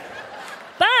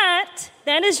 But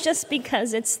that is just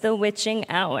because it's the witching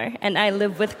hour and I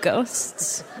live with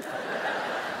ghosts.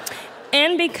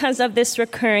 And because of this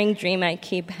recurring dream I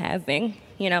keep having.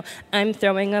 You know, I'm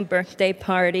throwing a birthday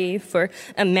party for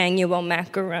Emmanuel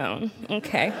Macaron,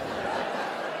 okay?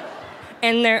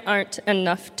 And there aren't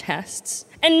enough tests.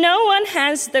 And no one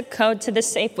has the code to the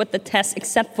safe with the test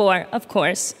except for, of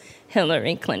course,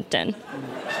 Hillary Clinton.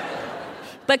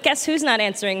 But guess who's not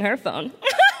answering her phone?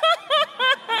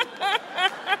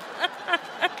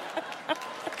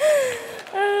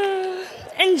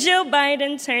 And Joe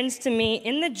Biden turns to me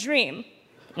in the dream,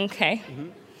 okay? Mm-hmm.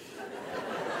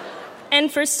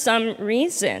 And for some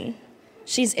reason,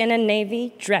 she's in a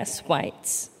navy dress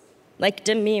whites, like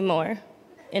Demi Moore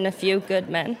in A Few Good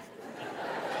Men.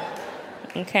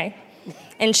 Okay?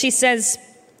 And she says,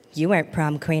 "You weren't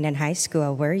prom queen in high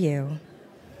school, were you?"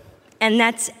 And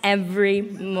that's every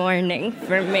morning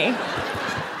for me.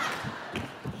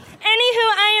 Anywho,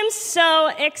 I am so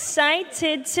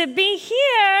excited to be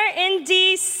here in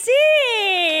D.C.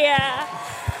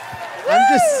 I'm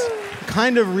just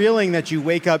kind of reeling that you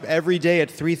wake up every day at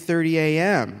 3:30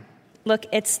 a.m. Look,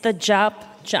 it's the job,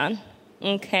 John,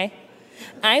 okay?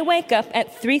 I wake up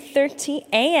at 3:30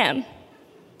 a.m.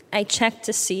 I check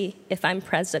to see if I'm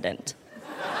president.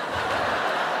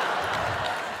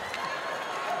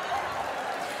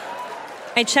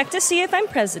 I check to see if I'm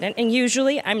president, and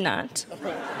usually I'm not,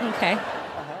 okay?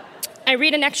 I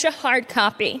read an extra hard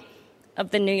copy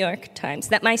of the New York Times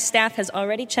that my staff has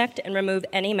already checked and removed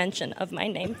any mention of my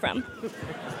name from.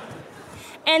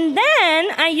 And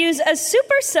then I use a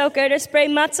super soaker to spray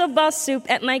matzo ball soup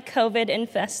at my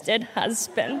COVID-infested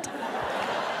husband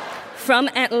from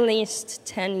at least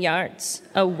 10 yards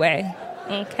away,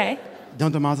 okay?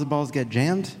 Don't the matzo balls get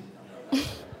jammed?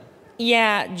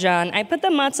 Yeah, John, I put the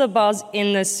matzo balls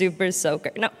in the super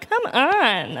soaker. Now, come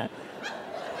on.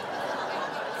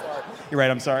 You're right,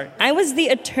 I'm sorry. I was the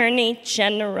Attorney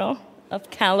General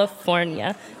of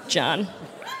California, John.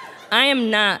 I am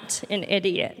not an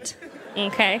idiot,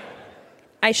 okay?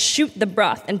 I shoot the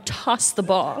broth and toss the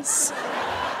balls.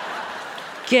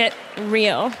 Get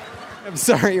real. I'm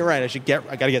sorry, you're right.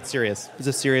 I gotta get serious. Is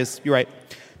this serious? You're right.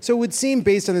 So it would seem,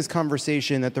 based on this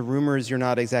conversation, that the rumors you're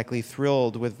not exactly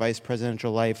thrilled with vice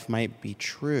presidential life might be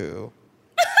true.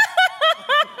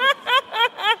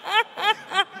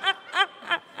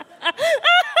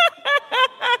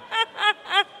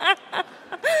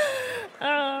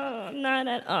 Oh, not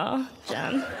at all,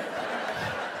 John.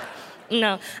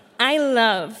 No, I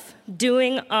love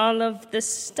doing all of the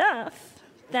stuff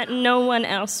that no one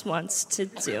else wants to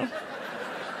do.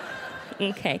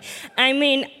 Okay, I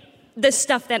mean, the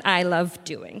stuff that I love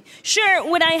doing. Sure,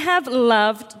 would I have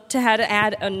loved to have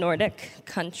add a Nordic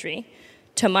country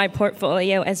to my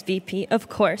portfolio as VP? Of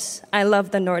course. I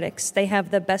love the Nordics. They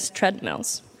have the best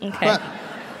treadmills. Okay.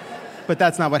 But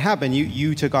that's not what happened.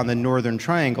 You took on the Northern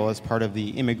Triangle as part of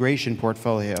the immigration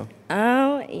portfolio.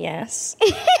 Oh, yes.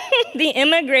 The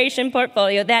immigration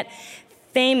portfolio, that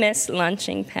famous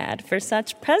launching pad for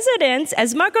such presidents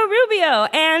as Marco Rubio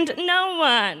and no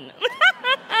one.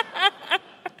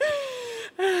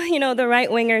 the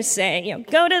right-wingers say,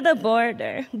 go to the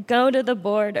border, go to the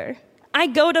border. I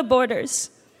go to borders.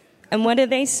 And what do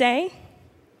they say?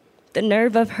 The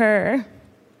nerve of her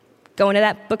going to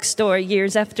that bookstore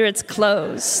years after it's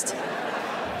closed.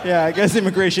 Yeah, I guess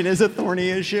immigration is a thorny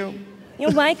issue.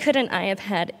 Why couldn't I have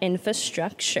had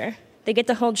infrastructure? They get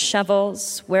to hold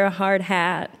shovels, wear a hard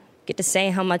hat, get to say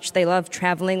how much they love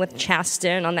traveling with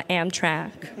Chasten on the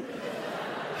Amtrak.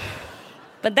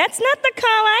 But that's not the call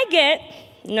I get.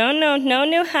 No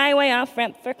new highway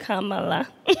off-ramp for Kamala.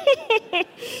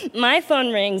 My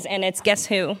phone rings, and it's guess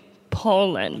who?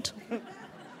 Poland.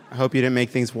 I hope you didn't make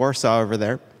things Warsaw over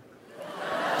there.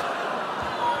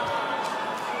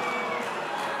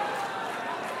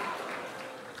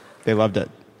 They loved it.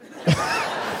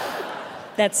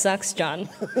 That sucks, John.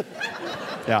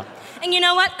 Yeah. And you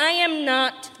know what? I am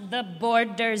not the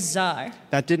border czar.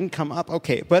 That didn't come up.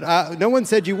 Okay, but no one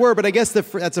said you were, but I guess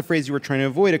that's a phrase you were trying to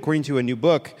avoid. According to a new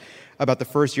book about the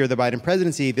first year of the Biden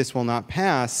presidency, this will not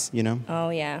pass, Oh,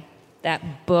 yeah.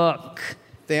 That book.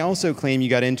 They also claim you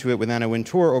got into it with Anna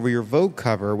Wintour over your Vogue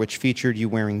cover, which featured you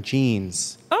wearing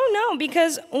jeans. Oh, no,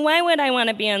 because why would I want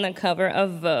to be on the cover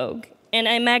of Vogue in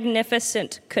a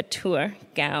magnificent couture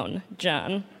gown,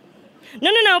 John?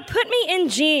 No, put me in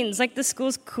jeans like the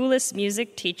school's coolest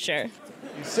music teacher.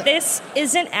 This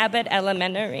isn't Abbott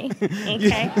Elementary,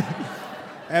 okay?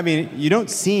 I mean, you don't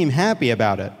seem happy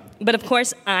about it. But of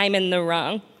course, I'm in the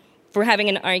wrong for having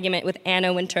an argument with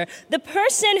Anna Wintour, the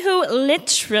person who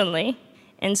literally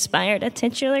inspired a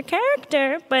titular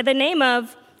character by the name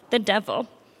of the Devil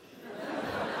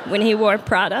when he wore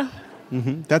Prada.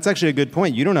 Mm-hmm. That's actually a good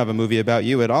point. You don't have a movie about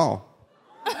you at all.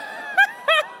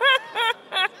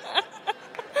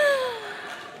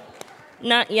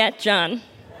 Not yet, John.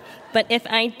 But if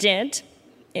I did,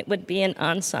 it would be an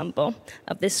ensemble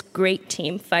of this great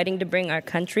team fighting to bring our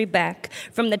country back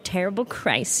from the terrible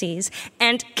crises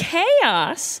and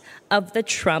chaos of the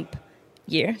Trump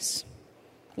years.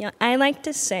 I like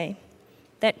to say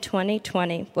that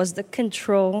 2020 was the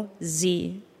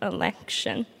Control-Z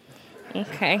election.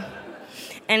 Okay.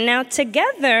 And now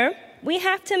together, we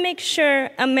have to make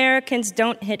sure Americans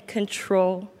don't hit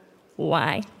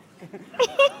Control-Y.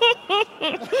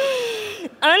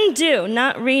 Undo,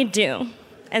 not redo.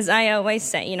 As I always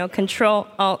say, Control,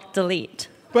 Alt, Delete.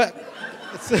 But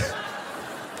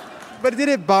did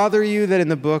it bother you that in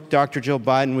the book, Dr. Jill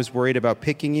Biden was worried about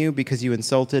picking you because you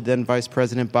insulted then Vice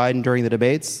President Biden during the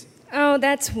debates? Oh,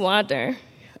 that's water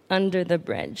under the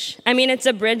bridge. I mean, it's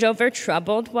a bridge over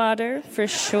troubled water, for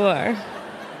sure.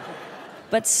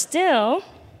 But still,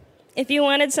 if you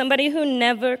wanted somebody who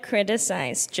never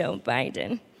criticized Joe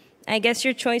Biden, I guess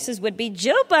your choices would be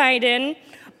Jill Biden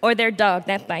or their dog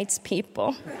that bites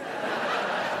people.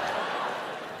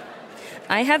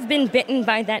 I have been bitten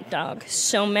by that dog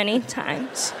so many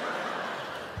times.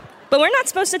 But we're not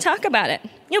supposed to talk about it.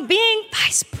 Being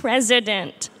vice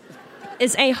president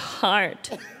is a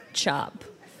hard job.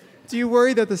 Do you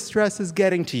worry that the stress is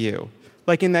getting to you?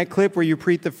 Like in that clip where you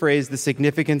repeat the phrase, the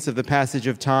significance of the passage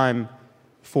of time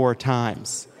 4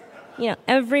 times.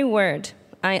 Every word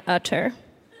I utter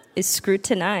is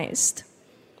scrutinized.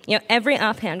 Every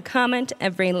offhand comment,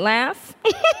 every laugh,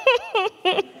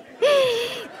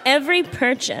 every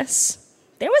purchase.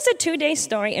 There was a 2-day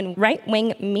story in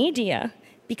right-wing media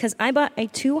because I bought a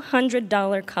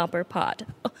 $200 copper pot.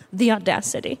 Oh, the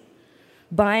audacity.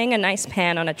 Buying a nice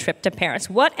pan on a trip to Paris.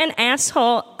 What an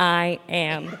asshole I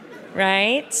am,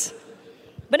 right?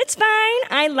 But it's fine.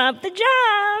 I love the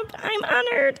job. I'm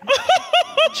honored.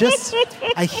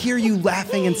 I hear you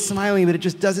laughing and smiling, but it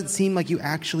just doesn't seem like you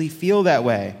actually feel that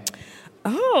way.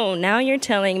 Oh, now you're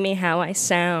telling me how I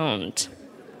sound.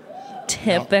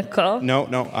 Typical.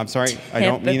 No, I'm sorry. Typical. I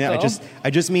don't mean that. I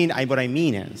just mean what I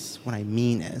mean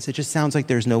is, it just sounds like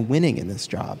there's no winning in this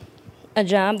job. A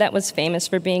job that was famous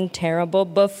for being terrible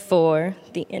before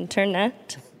the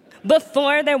internet.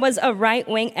 Before there was a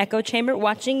right-wing echo chamber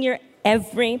watching your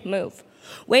every move,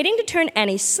 waiting to turn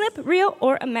any slip, real,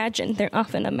 or imagined, they're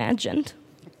often imagined,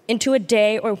 into a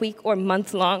day or week or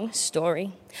month-long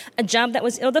story. A job that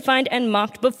was ill-defined and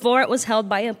mocked before it was held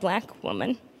by a black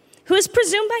woman, who is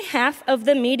presumed by half of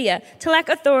the media to lack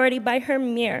authority by her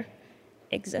mere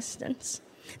existence.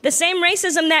 The same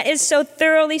racism that is so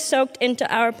thoroughly soaked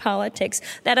into our politics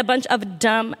that a bunch of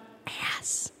dumb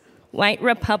ass white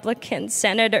Republican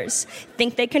senators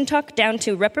think they can talk down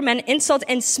to, reprimand, insult,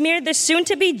 and smear the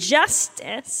soon-to-be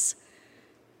Justice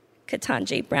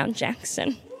Ketanji Brown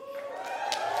Jackson.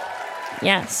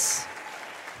 Yes.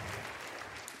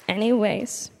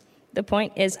 Anyways, the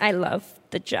point is I love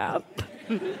the job.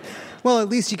 Well, at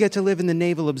least you get to live in the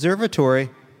Naval Observatory.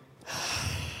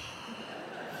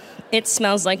 It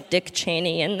smells like Dick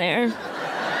Cheney in there.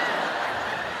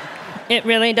 It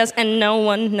really does, and no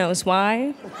one knows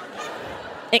why.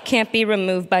 It can't be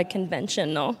removed by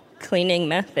conventional cleaning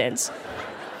methods.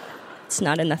 It's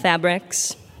not in the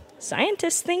fabrics.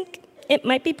 Scientists think it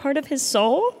might be part of his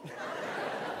soul.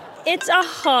 It's a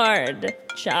hard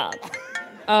job.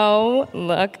 Oh,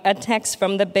 look, a text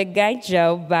from the big guy,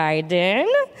 Joe Biden.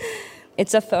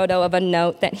 It's a photo of a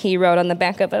note that he wrote on the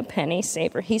back of a penny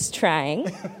saver. He's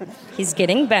trying. He's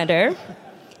getting better.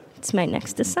 It's my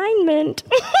next assignment.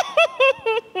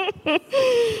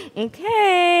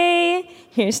 Okay,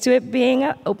 here's to it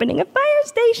being opening a fire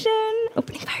station.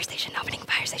 Opening fire station, opening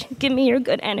fire station. Give me your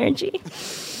good energy.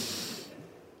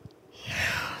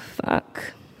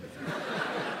 Fuck.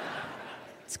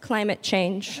 It's climate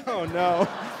change. Oh, no.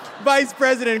 Vice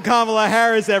President Kamala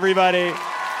Harris, everybody.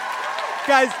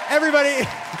 Guys, everybody,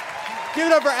 give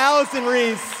it up for Allison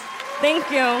Reese. Thank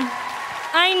you.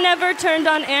 I never turned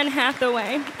on Anne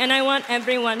Hathaway, and I want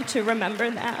everyone to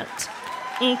remember that.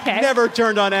 Okay. Never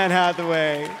turned on Anne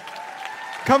Hathaway.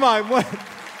 Come on, what?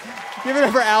 Give it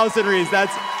up for Allison Reese.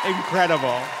 That's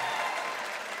incredible.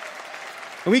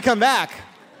 When we come back,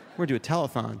 we're going to do a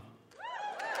telethon.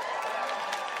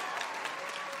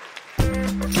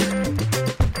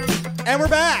 And we're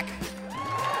back.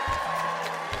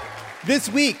 This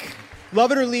week,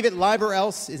 Love It or Leave It Live or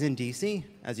Else is in D.C.,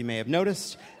 as you may have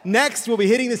noticed. Next, we'll be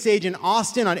hitting the stage in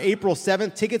Austin on April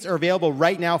 7th. Tickets are available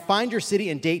right now. Find your city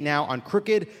and date now on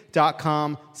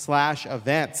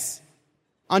crooked.com/events.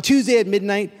 On Tuesday at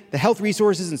midnight, the Health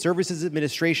Resources and Services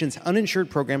Administration's uninsured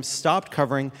program stopped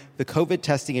covering the COVID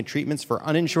testing and treatments for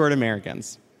uninsured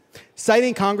Americans.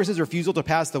 Citing Congress's refusal to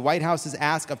pass the White House's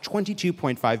ask of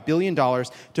 $22.5 billion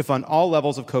to fund all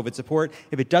levels of COVID support,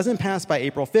 if it doesn't pass by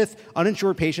April 5th,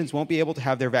 uninsured patients won't be able to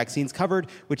have their vaccines covered,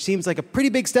 which seems like a pretty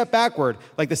big step backward,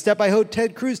 like the step I hope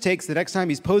Ted Cruz takes the next time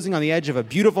he's posing on the edge of a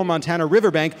beautiful Montana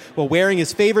riverbank while wearing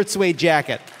his favorite suede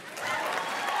jacket.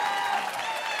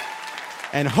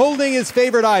 And holding his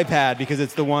favorite iPad because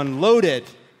it's the one loaded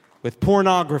with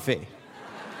pornography.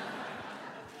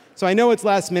 So I know it's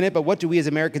last minute, but what do we as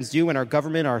Americans do when our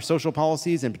government, our social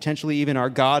policies, and potentially even our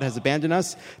God has abandoned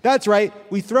us? That's right,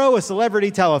 we throw a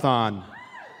celebrity telethon.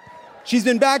 She's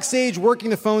been backstage working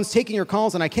the phones, taking your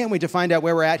calls, and I can't wait to find out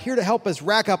where we're at. Here to help us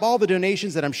rack up all the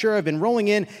donations that I'm sure have been rolling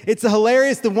in, it's the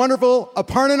hilarious, the wonderful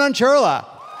Aparna Nancherla.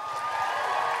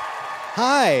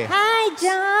 Hi. Hi,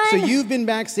 John. So you've been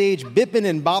backstage bipping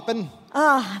and bopping?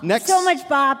 Oh, so much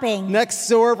bopping. Next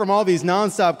sore from all these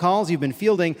nonstop calls you've been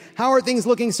fielding. How are things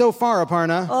looking so far,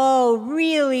 Aparna? Oh,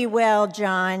 really well,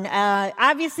 John.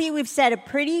 Obviously, we've set a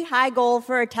pretty high goal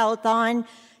for a telethon,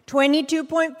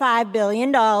 $22.5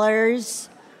 billion.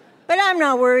 But I'm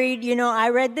not worried. You know, I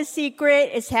read The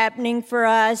Secret. It's happening for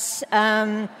us.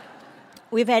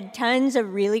 We've had tons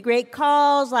of really great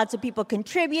calls, lots of people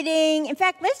contributing. In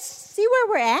fact, let's see where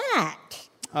we're at.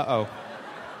 Uh-oh.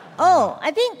 Oh,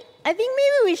 I think maybe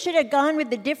we should have gone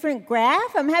with a different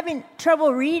graph. I'm having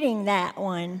trouble reading that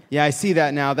one. Yeah, I see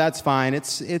that now. That's fine.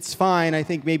 It's fine. I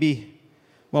think maybe,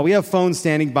 well, we have phones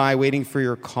standing by waiting for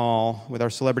your call with our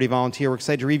celebrity volunteer. We're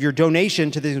excited to read your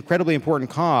donation to this incredibly important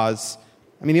cause.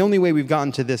 I mean, the only way we've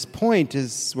gotten to this point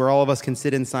is where all of us can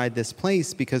sit inside this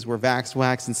place because we're vaxxed,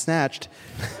 waxed, and snatched.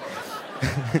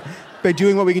 By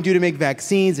doing what we can do to make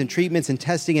vaccines and treatments and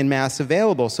testing and masks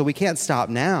available. So we can't stop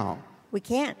now. We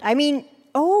can't. I mean,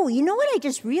 oh, you know what I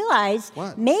just realized?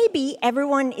 What? Maybe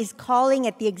everyone is calling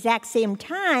at the exact same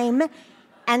time,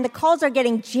 and the calls are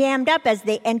getting jammed up as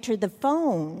they enter the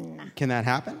phone. Can that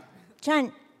happen?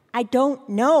 John, I don't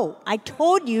know. I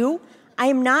told you I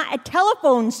am not a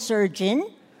telephone surgeon.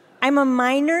 I'm a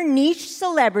minor niche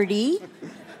celebrity,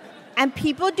 and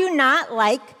people do not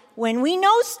like when we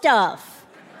know stuff.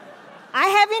 I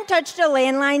haven't touched a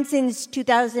landline since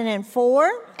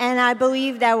 2004, and I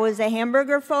believe that was a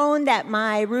hamburger phone that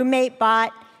my roommate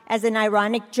bought as an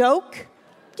ironic joke.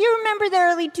 Do you remember the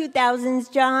early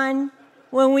 2000s, John?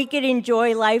 When we could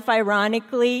enjoy life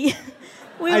ironically?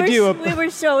 We were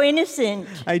so innocent.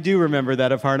 I do remember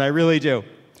that, Aparna. I really do.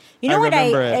 You know what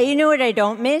You know what I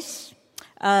don't miss?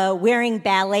 Wearing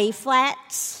ballet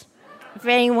flats. If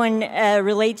anyone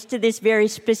relates to this very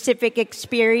specific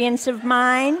experience of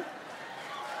mine.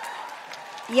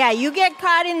 Yeah, you get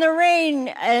caught in the rain,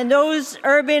 and those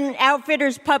Urban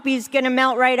Outfitters puppies gonna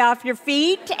melt right off your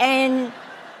feet, and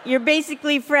you're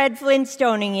basically Fred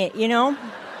Flintstoning it, you know?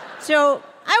 So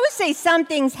I would say some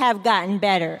things have gotten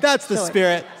better. That's the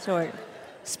spirit. Sort of.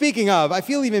 Speaking of, I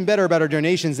feel even better about our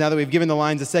donations now that we've given the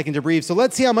lines a second to breathe. So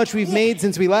let's see how much we've made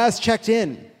since we last checked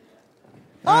in.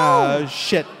 Oh!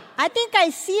 Shit. I think I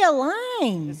see a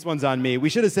line. This one's on me. We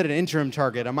should have set an interim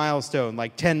target, a milestone,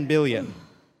 like 10 billion.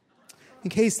 In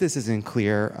case this isn't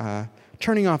clear,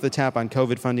 turning off the tap on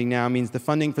COVID funding now means the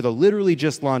funding for the literally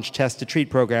just launched Test to Treat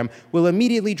program will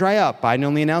immediately dry up. Biden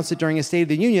only announced it during a State of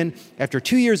the Union. After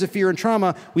 2 years of fear and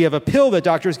trauma, we have a pill that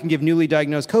doctors can give newly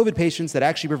diagnosed COVID patients that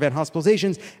actually prevent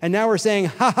hospitalizations, and now we're saying,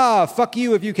 ha, fuck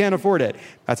you if you can't afford it.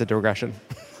 That's a digression.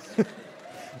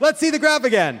 Let's see the graph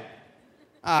again.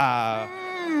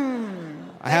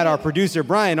 I had our producer,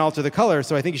 Brian, alter the color,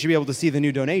 so I think you should be able to see the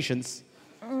new donations.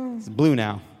 It's blue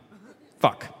now.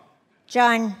 Fuck.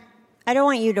 John, I don't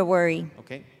want you to worry.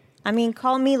 Okay. I mean,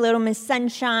 call me Little Miss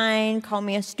Sunshine, call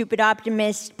me a stupid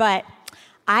optimist, but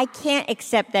I can't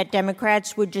accept that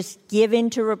Democrats would just give in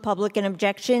to Republican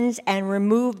objections and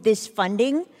remove this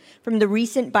funding from the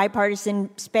recent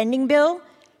bipartisan spending bill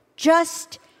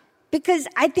just because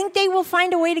I think they will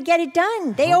find a way to get it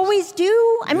done. They always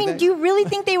do. I mean, do you really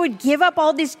think they would give up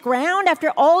all this ground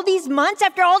after all these months,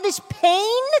 after all this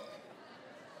pain?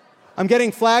 I'm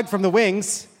getting flagged from the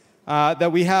wings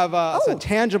that we have a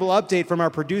tangible update from our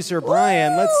producer,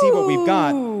 Brian. Let's see what we've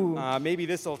got. Maybe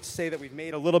this will say that we've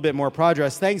made a little bit more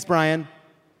progress. Thanks, Brian.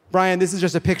 Brian, this is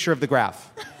just a picture of the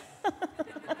graph.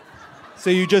 So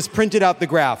you just printed out the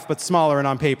graph, but smaller and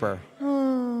on paper.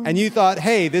 And you thought,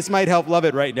 hey, this might help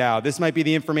Lovett right now. This might be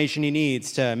the information he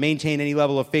needs to maintain any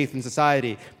level of faith in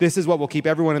society. This is what will keep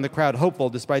everyone in the crowd hopeful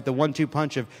despite the 1-2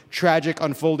 punch of tragic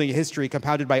unfolding history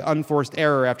compounded by unforced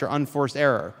error after unforced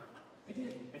error.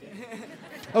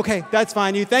 Okay, that's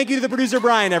fine. Thank you to the producer,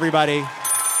 Brian, everybody.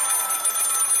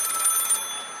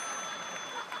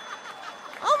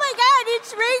 Oh my God,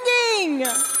 it's ringing!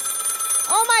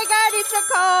 Oh my God, it's a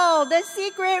call. The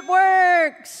secret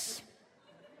works.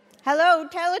 Hello,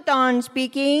 Telethon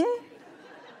speaking.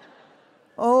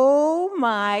 Oh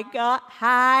my God.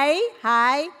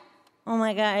 Hi. Oh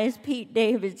my God, it's Pete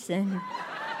Davidson.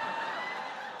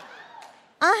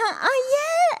 Yeah.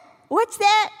 What's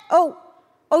that? Oh,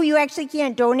 you actually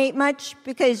can't donate much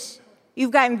because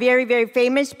you've gotten very, very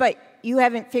famous, but you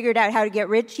haven't figured out how to get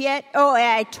rich yet? Oh,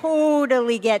 I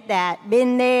totally get that.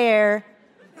 Been there.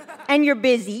 And you're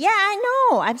busy. Yeah, I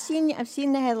know. I've seen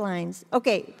the headlines.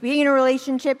 Okay, being in a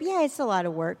relationship, yeah, it's a lot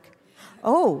of work.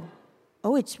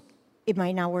 It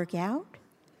might not work out.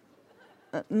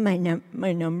 My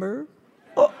number.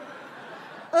 Oh,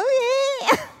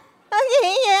 okay.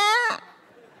 Okay, yeah.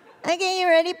 Okay, you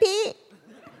ready, Pete?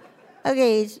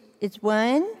 Okay, it's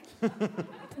 1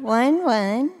 1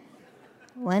 1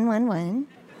 1 1 1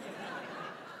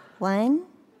 1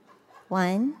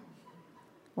 1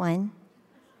 1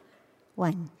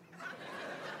 1.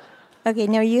 Okay,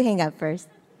 no, you hang up first.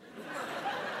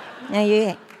 No,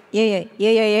 you.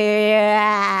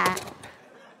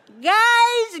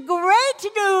 Guys, great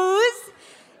news.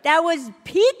 That was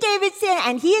Pete Davidson,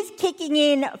 and he is kicking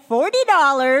in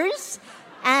 $40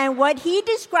 and what he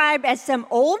described as some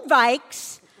old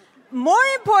Vikes. More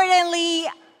importantly,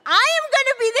 I am going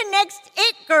to be the next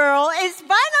it girl. It's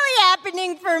finally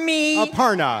happening for me.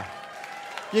 Aparna,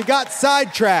 you got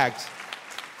sidetracked.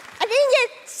 I didn't get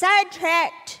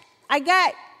sidetracked. I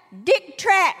got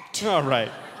dick-tracked. All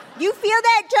right. You feel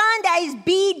that, John? That is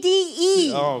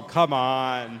BDE. Oh, come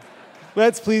on.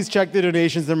 Let's please check the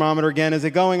donations thermometer again. Is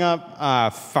it going up?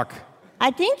 Fuck.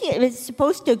 I think it was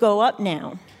supposed to go up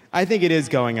now. I think it is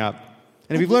going up.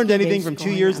 And if we've learned anything from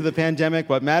 2 years of the pandemic,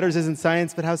 what matters isn't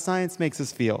science, but how science makes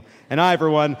us feel. And I, for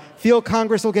one, feel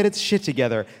Congress will get its shit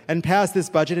together and pass this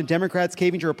budget, and Democrats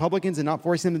caving to Republicans and not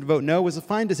forcing them to vote no was a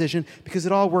fine decision because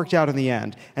it all worked out in the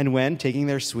end. And when, taking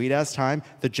their sweet-ass time,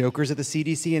 the jokers at the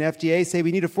CDC and FDA say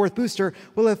we need a fourth booster,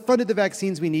 we'll have funded the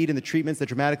vaccines we need and the treatments that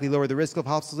dramatically lower the risk of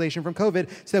hospitalization from COVID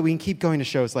so that we can keep going to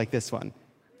shows like this one.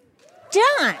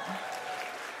 John!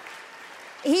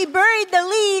 He buried the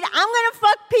lead. I'm going to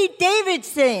fuck Pete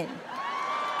Davidson.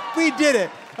 We did it.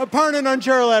 Aparna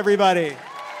Nancherla, everybody.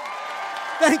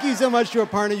 Thank you so much to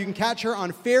Aparna. You can catch her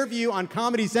on Fairview on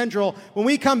Comedy Central. When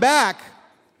we come back,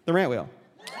 The Rant Wheel.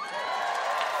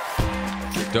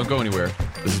 Don't go anywhere.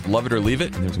 This is Love It or Leave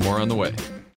It, and there's more on the way.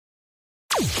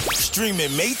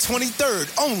 Streaming May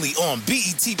 23rd only on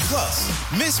BET Plus.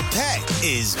 Miss Pat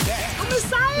is back. I'm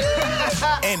excited.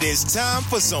 And it's time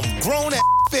for some grown-ass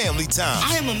family time.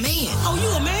 I am a man. Oh, you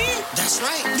a man? That's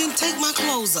right. Then take my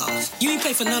clothes off. You ain't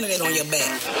pay for none of that on your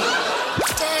back.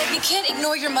 Dad, you can't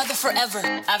ignore your mother forever.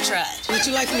 I've tried. Would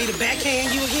you like for me to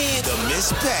backhand you again? The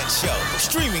Miss Pat Show.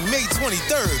 Streaming May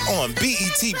 23rd on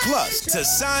BET Plus. To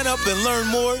sign up and learn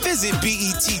more, visit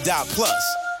BET.plus.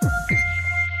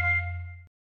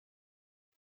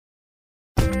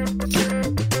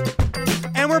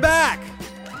 And we're back.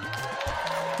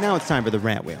 Now it's time for the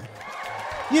Rant Wheel.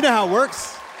 You know how it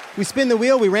works. We spin the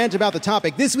wheel, we rant about the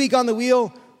topic. This week on the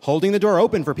wheel, holding the door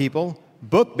open for people,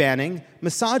 book banning,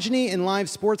 misogyny in live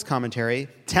sports commentary,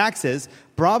 taxes,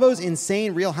 Bravo's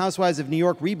insane Real Housewives of New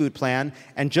York reboot plan,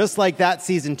 and just like that,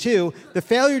 season 2, the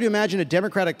failure to imagine a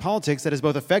democratic politics that is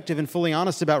both effective and fully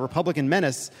honest about Republican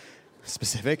menace,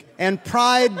 specific, and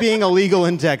pride being illegal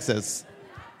in Texas.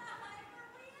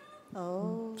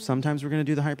 Oh. Sometimes we're going to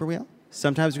do the hyper wheel.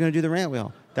 Sometimes we're going to do the rant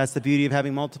wheel. That's the beauty of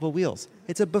having multiple wheels.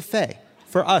 It's a buffet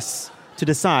for us to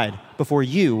decide before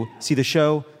you see the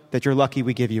show that you're lucky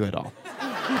we give you it all.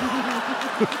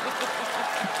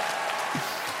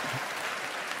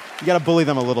 You got to bully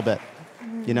them a little bit,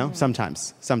 you know?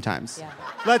 Sometimes. Yeah.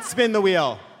 Let's spin the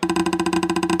wheel.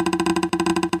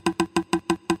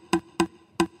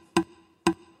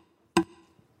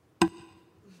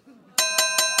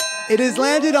 It has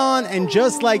landed on, and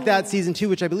just like that, season 2,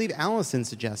 which I believe Allison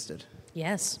suggested.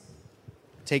 Yes.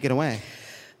 Take it away.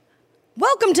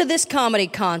 Welcome to this comedy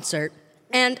concert.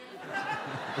 And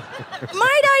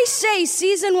might I say,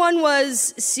 season 1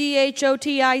 was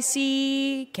CHOTIC,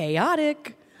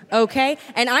 chaotic. Okay?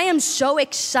 And I am so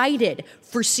excited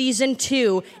for season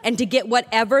 2 and to get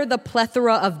whatever the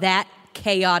plethora of that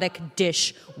chaotic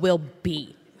dish will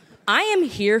be. I am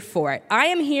here for it. I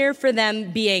am here for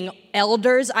them being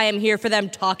elders. I am here for them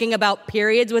talking about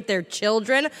periods with their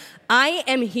children. I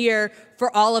am here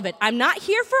for all of it. I'm not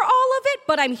here for all of it,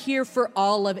 but I'm here for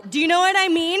all of it. Do you know what I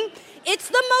mean? It's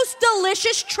the most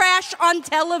delicious trash on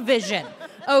television,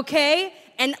 okay?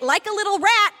 And like a little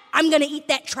rat, I'm gonna eat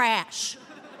that trash.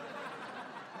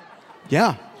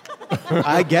 Yeah,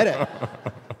 I get it.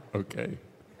 Okay.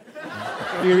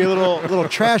 You're a little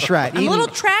trash rat. I'm a little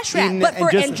trash rat,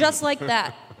 but just like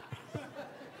that.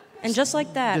 And just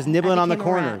like that. Just nibbling on the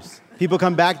corners. People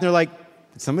come back and they're like,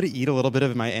 did somebody eat a little bit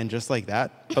of my end just like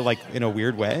that? But like in a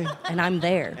weird way? And I'm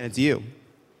there. And it's you.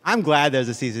 I'm glad there's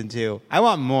a season 2. I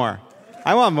want more.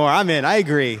 I'm in. I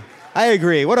agree.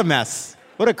 What a mess.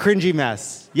 What a cringy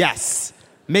mess. Yes.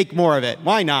 Make more of it.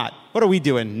 Why not? What are we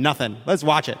doing? Nothing. Let's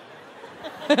watch it.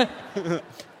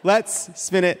 Let's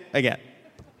spin it again.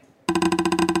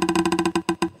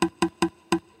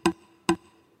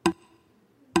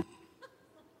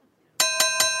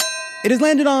 It has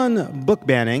landed on book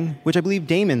banning, which I believe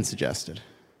Damon suggested.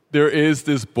 There is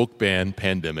this book ban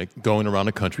pandemic going around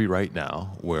the country right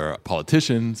now where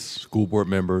politicians, school board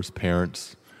members,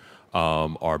 parents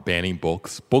are banning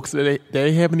books that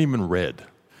they haven't even read.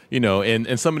 You know,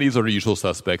 and some of these are the usual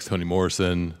suspects: Toni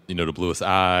Morrison, you know, The Bluest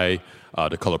Eye,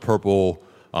 The Color Purple,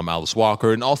 Alice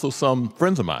Walker, and also some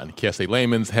friends of mine, Kiese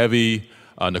Laymon's Heavy,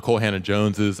 Nicole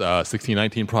Hannah-Jones's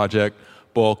 1619 Project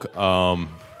book.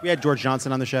 We had George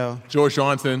Johnson on the show. George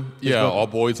Johnson, yeah, All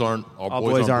Boys Aren't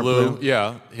Blue. Blue.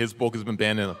 Yeah, his book has been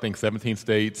banned in, I think, 17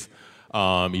 states.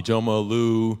 Ijoma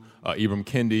Lu, Ibram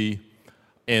Kendi.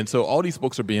 And so all these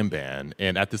books are being banned,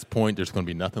 and at this point, there's going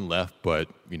to be nothing left but,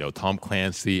 you know, Tom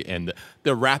Clancy, and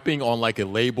they're wrapping on like a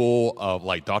label of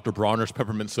like Dr. Bronner's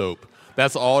peppermint soap.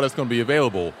 That's all that's going to be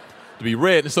available to be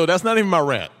read. And so that's not even my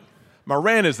rant. My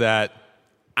rant is that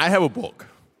I have a book,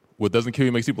 What Doesn't Kill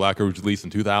You Makes You Blacker, which was released in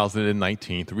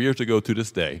 2019, 3 years ago to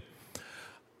this day.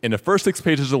 In the first 6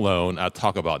 pages alone, I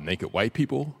talk about naked white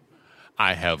people.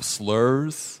 I have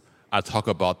slurs. I talk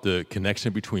about the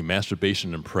connection between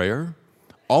masturbation and prayer.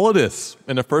 All of this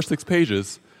in the first 6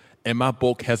 pages, and my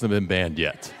book hasn't been banned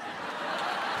yet.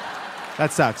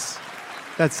 That sucks.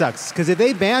 Because if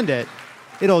they banned it,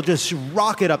 it'll just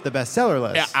rocket up the bestseller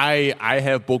list. Yeah, I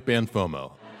have book ban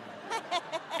FOMO.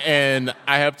 And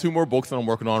I have 2 more books that I'm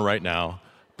working on right now.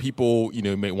 People, you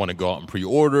know, may want to go out and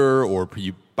pre-order or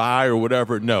pre-buy or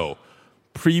whatever. No,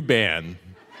 pre-ban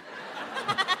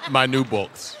my new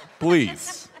books,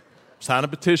 please. Sign a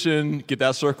petition, get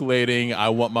that circulating. I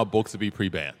want my books to be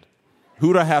pre-banned.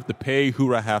 Who do I have to pay? Who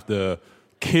do I have to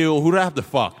kill? Who do I have to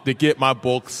fuck to get my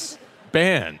books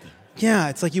banned? Yeah,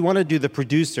 it's like you want to do the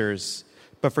producers,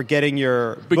 but for getting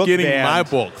your book getting banned my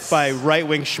books by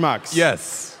right-wing schmucks.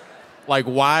 Yes. Like,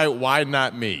 why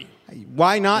not me?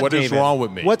 Why not What Damon? is wrong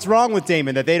with me? What's wrong with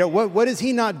Damon? That they don't. What is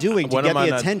he not doing to What get am I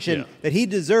the not- attention yeah. that he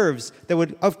deserves? That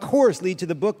would, of course, lead to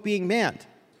the book being banned.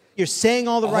 You're saying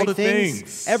all the All right the things.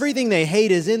 things. Everything they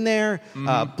hate is in there.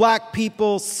 Black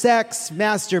people, sex,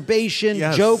 masturbation,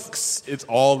 Yes. jokes, It's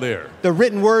all there. the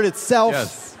written word itself.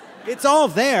 Yes. It's all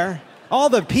there. All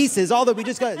the pieces, all that we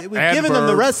just got. We've given them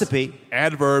the recipe.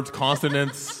 Adverbs,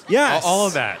 consonants. Yes. All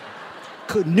of that.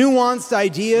 Nuanced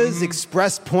ideas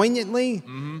expressed poignantly,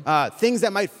 things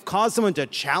that might cause someone to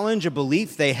challenge a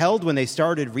belief they held when they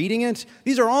started reading it.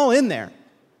 These are all in there.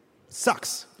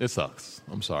 Sucks. It sucks.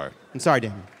 I'm sorry. I'm sorry,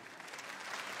 Damon.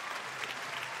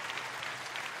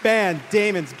 Ban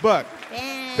Damon's book.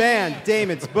 Ban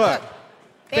Damon's book.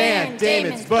 Ban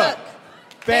Damon's book.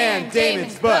 Ban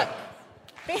Damon's book.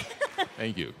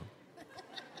 Thank you.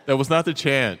 That was not the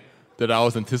chant that I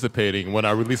was anticipating when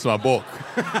I released my book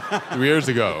 3 years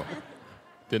ago.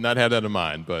 Did not have that in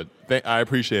mind, but I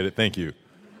appreciate it. Thank you,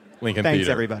 Lincoln Thanks,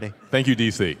 Theater. everybody. Thank you,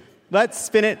 DC. Let's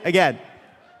spin it again.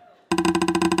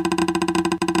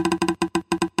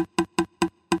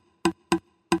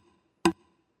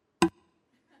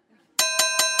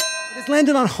 It has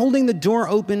landed on holding the door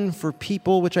open for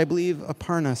people, which I believe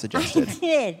Aparna suggested. I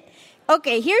did.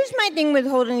 Okay, here's my thing with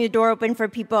holding the door open for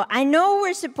people. I know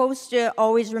we're supposed to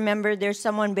always remember there's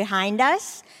someone behind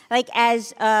us. Like,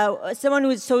 as someone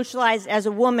who's socialized as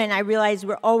a woman, I realize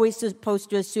we're always supposed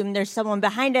to assume there's someone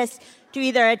behind us to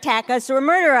either attack us or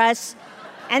murder us.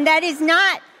 And that is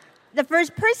not the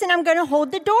first person I'm going to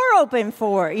hold the door open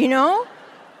for, you know?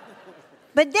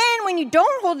 But then when you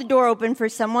don't hold the door open for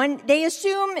someone, they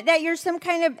assume that you're some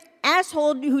kind of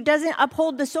asshole who doesn't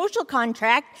uphold the social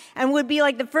contract and would be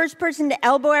like the first person to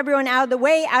elbow everyone out of the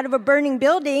way out of a burning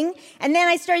building. And then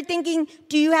I started thinking,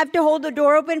 do you have to hold the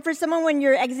door open for someone when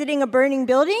you're exiting a burning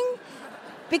building?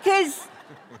 Because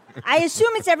I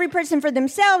assume it's every person for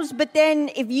themselves, but then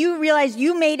if you realize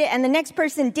you made it and the next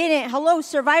person didn't, hello,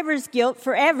 survivor's guilt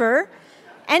forever.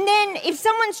 And then if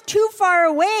someone's too far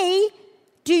away,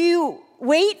 do you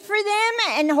wait for them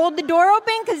and hold the door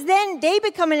open? Because then they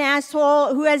become an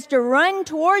asshole who has to run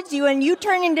towards you and you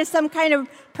turn into some kind of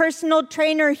personal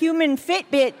trainer human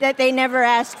Fitbit that they never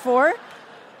asked for.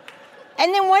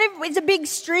 And then what if it's a big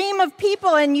stream of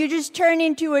people and you just turn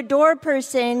into a door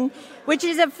person, which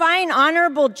is a fine,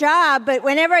 honorable job, but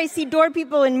whenever I see door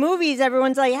people in movies,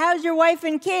 everyone's like, how's your wife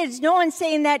and kids? No one's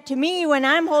saying that to me when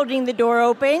I'm holding the door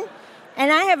open,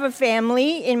 and I have a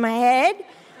family in my head.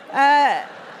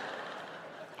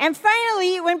 And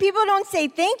finally, when people don't say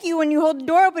thank you when you hold the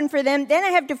door open for them, then I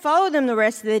have to follow them the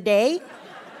rest of the day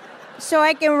so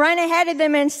I can run ahead of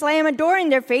them and slam a door in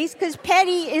their face, because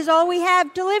petty is all we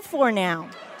have to live for now.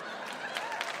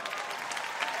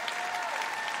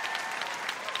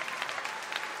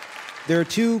 There are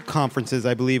two conferences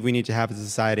I believe we need to have as a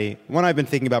society. One I've been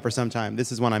thinking about for some time.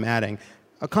 This is one I'm adding.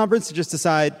 A conference to just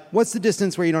decide what's the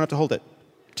distance where you don't have to hold it.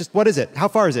 Just what is it? How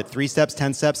far is it? 3 steps,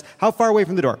 10 steps? How far away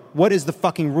from the door? What is the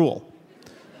fucking rule?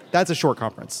 That's a short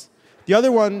conference. The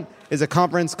other one is a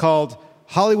conference called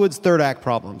Hollywood's Third Act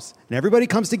Problems. And everybody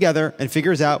comes together and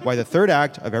figures out why the third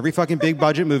act of every fucking big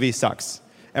budget movie sucks.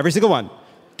 Every single one.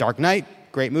 Dark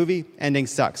Knight, great movie, ending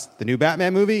sucks. The new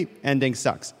Batman movie, ending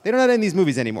sucks. They don't have any of these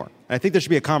movies anymore. And I think there should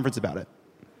be a conference about it.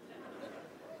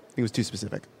 I think it was too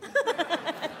specific.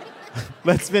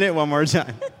 Let's spin it one more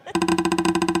time.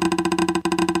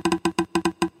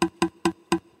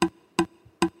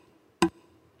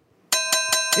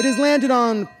 It has landed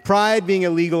on Pride being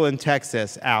illegal in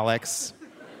Texas, Alex.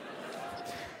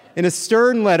 In a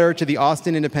stern letter to the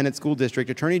Austin Independent School District,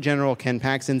 Attorney General Ken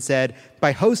Paxton said,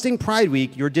 by hosting Pride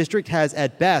Week, your district has,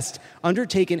 at best,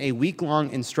 undertaken a week-long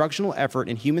instructional effort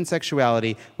in human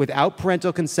sexuality without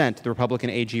parental consent, the Republican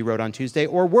AG wrote on Tuesday.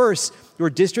 Or worse, your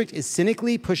district is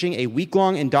cynically pushing a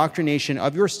week-long indoctrination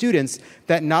of your students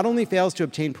that not only fails to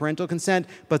obtain parental consent,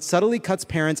 but subtly cuts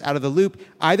parents out of the loop.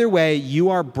 Either way, you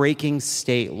are breaking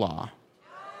state law.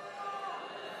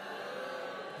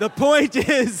 The point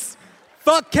is,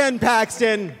 fuck Ken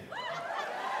Paxton.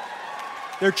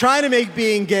 They're trying to make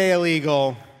being gay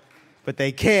illegal, but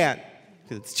they can't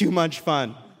because it's too much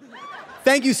fun.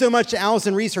 Thank you so much to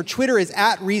Allison Reese. Her Twitter is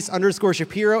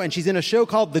 @Reese_Shapiro, and she's in a show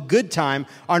called The Good Time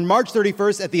on March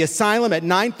 31st at the Asylum at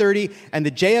 9:30, and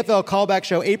the JFL Callback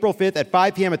Show April 5th at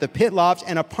 5 p.m. at the Pit Loft,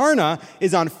 and Aparna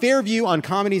is on Fairview on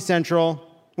Comedy Central.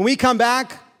 When we come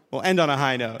back, we'll end on a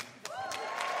high note.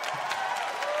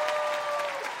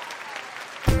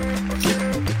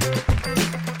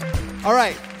 All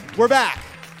right, we're back.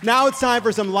 Now it's time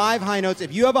for some live high notes.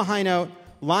 If you have a high note,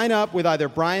 line up with either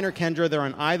Brian or Kendra. They're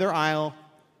on either aisle.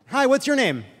 Hi, what's your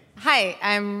name? Hi,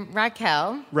 I'm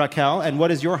Raquel. Raquel, and what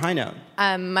is your high note?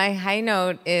 My high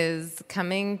note is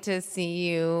coming to see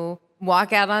you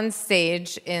walk out on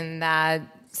stage in that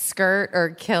skirt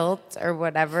or kilt or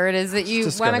whatever it is that you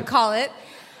want to call it.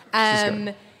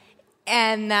 And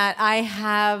that I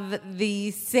have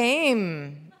the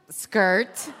same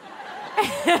skirt.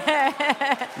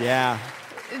 Yeah.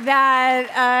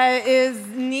 That is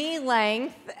knee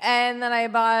length and that I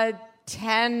bought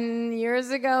 10 years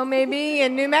ago maybe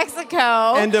in New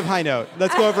Mexico. End of high note.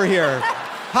 Let's go over here.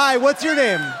 Hi, what's your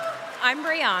name? I'm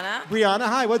Brianna. Brianna,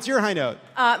 hi, what's your high note?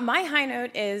 My high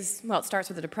note is, well, it starts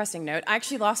with a depressing note. I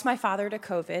actually lost my father to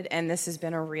COVID, and this has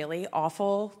been a really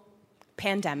awful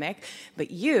pandemic,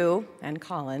 but you and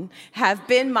Colin have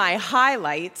been my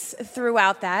highlights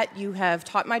throughout that. You have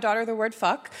taught my daughter the word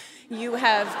fuck. You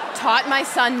have taught my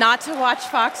son not to watch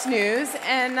Fox News,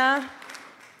 and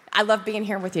I love being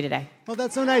here with you today. Well,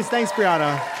 that's so nice. Thanks,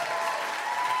 Brianna.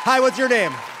 Hi, what's your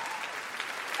name?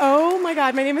 Oh my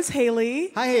God, my name is Haley.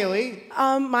 Hi, Haley.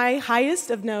 My highest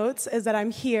of notes is that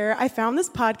I'm here. I found this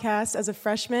podcast as a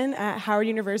freshman at Howard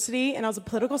University, and I was a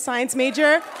political science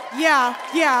major.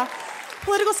 Yeah.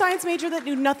 Political science major that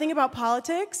knew nothing about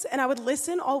politics, and I would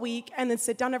listen all week and then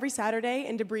sit down every Saturday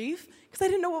and debrief because I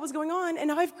didn't know what was going on, and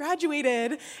now I've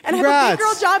graduated, and Congrats. I have a big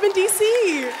girl job in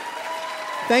DC.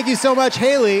 Thank you so much,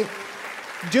 Haley.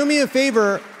 Do me a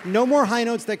favor, no more high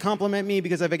notes that compliment me,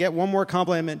 because if I get one more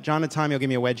compliment, John and Tommy will give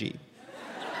me a wedgie.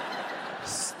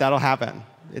 That'll happen.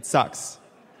 It sucks.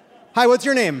 Hi, what's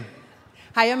your name?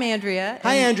 Hi, I'm Andrea.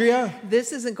 Hi, Andrea.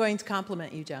 This isn't going to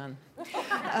compliment you, John.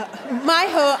 My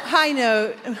high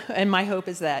note, and my hope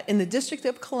is that in the District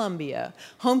of Columbia,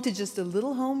 home to just a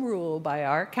little home rule by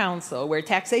our council, where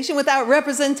taxation without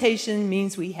representation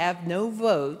means we have no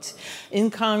vote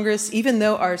in Congress, even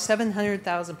though our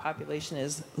 700,000 population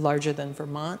is larger than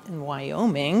Vermont and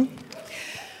Wyoming.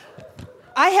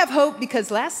 I have hope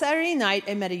because last Saturday night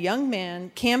I met a young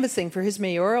man canvassing for his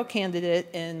mayoral candidate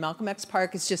in Malcolm X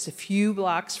Park. It's just a few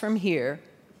blocks from here.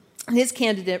 And his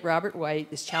candidate, Robert White,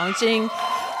 is challenging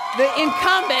the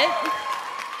incumbent,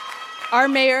 our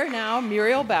mayor now,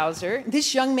 Muriel Bowser.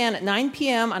 This young man at 9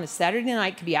 p.m. on a Saturday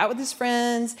night could be out with his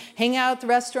friends, hang out at the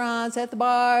restaurants, at the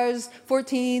bars,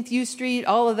 14th, U Street,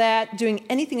 all of that, doing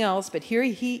anything else. But here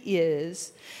he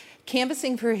is,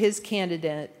 canvassing for his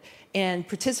candidate and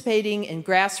participating in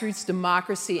grassroots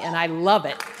democracy, and I love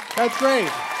it. That's great.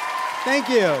 Thank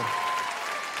you.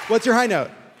 What's your high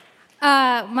note?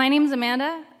 My name's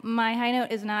Amanda. My high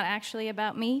note is not actually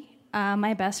about me.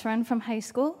 My best friend from high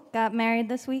school got married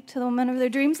this week to the woman of their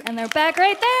dreams, and they're back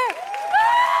right there.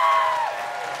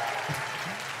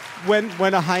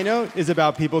 When a high note is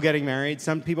about people getting married,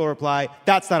 some people reply,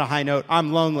 "That's not a high note,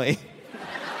 I'm lonely."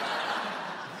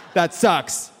 That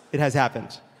sucks. It has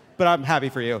happened. But I'm happy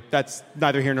for you. That's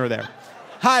neither here nor there.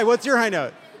 Hi, what's your high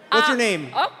note? What's your name?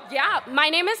 Oh, yeah. My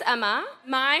name is Emma.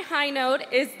 My high note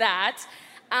is that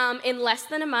in less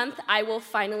than a month, I will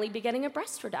finally be getting a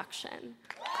breast reduction.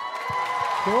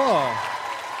 Cool.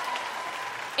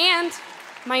 And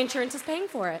my insurance is paying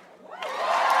for it.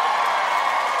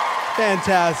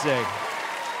 Fantastic.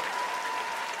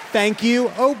 Thank you,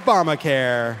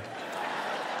 Obamacare.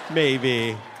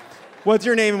 Maybe. What's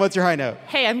your name and what's your high note?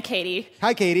 Hey, I'm Katie.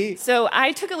 Hi, Katie. So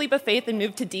I took a leap of faith and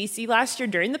moved to DC last year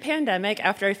during the pandemic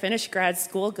after I finished grad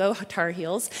school. Go Tar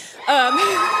Heels. Now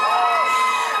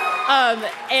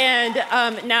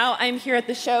I'm here at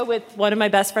the show with one of my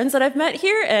best friends that I've met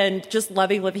here and just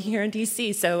loving living here in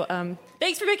DC. So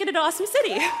thanks for making it an awesome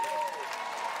city.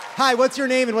 Hi, what's your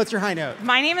name and what's your high note?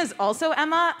 My name is also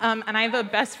Emma, and I have a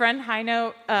best friend, high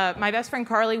note. My best friend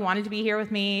Carly wanted to be here with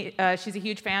me. She's a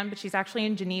huge fan, but she's actually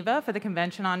in Geneva for the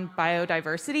Convention on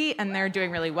Biodiversity, and they're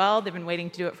doing really well. They've been waiting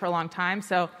to do it for a long time,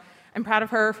 so I'm proud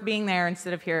of her for being there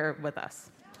instead of here with us.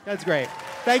 That's great.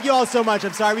 Thank you all so much.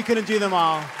 I'm sorry we couldn't do them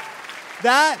all.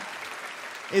 That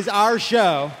is our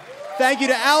show. Thank you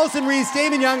to Allison Reese,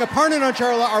 Damon Young, Aparna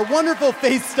Nancharla, our wonderful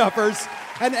face stuffers,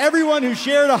 and everyone who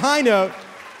shared a high note.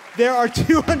 There are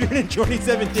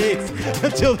 227 days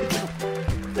until the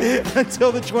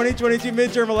 2022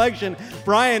 midterm election.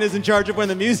 Brian is in charge of when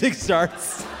the music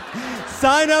starts.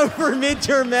 Sign up for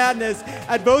Midterm Madness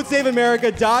at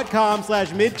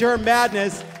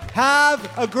votesaveamerica.com/midtermmadness.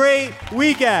 Have a great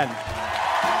weekend.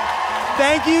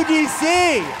 Thank you,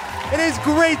 DC. It is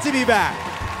great to be back.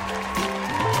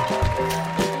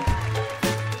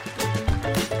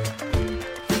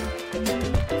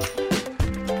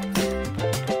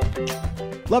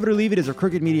 Love It or Leave It is a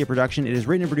Crooked Media production. It is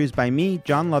written and produced by me,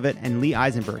 John Lovett, and Lee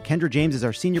Eisenberg. Kendra James is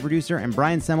our senior producer, and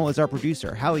Brian Semmel is our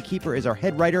producer. Hallie Keeper is our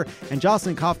head writer, and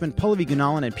Jocelyn Kaufman, Pallavi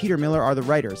Gunalan, and Peter Miller are the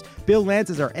writers. Bill Lance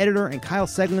is our editor, and Kyle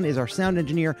Seglin is our sound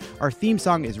engineer. Our theme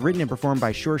song is written and performed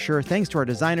by Sure Sure. Thanks to our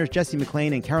designers, Jesse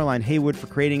McLean and Caroline Haywood, for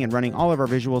creating and running all of our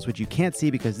visuals, which you can't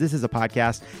see because this is a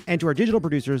podcast. And to our digital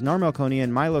producers, Narmel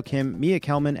Konian, Milo Kim, Mia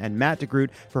Kelman, and Matt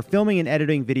DeGroot for filming and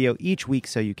editing video each week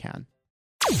so you can.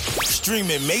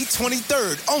 Streaming May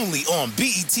 23rd only on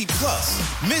BET Plus.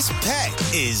 Miss Pat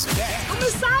is back. I'm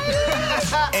excited.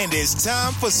 And it's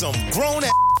time for some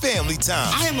grown-ass family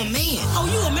time. I am a man. Oh,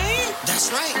 you a man?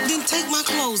 That's right. Then take my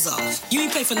clothes off. You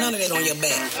ain't pay for none of that on your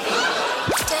back.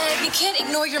 Dad, you can't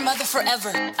ignore your mother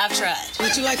forever. I've tried.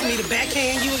 Would you like for me to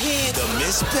backhand you again? The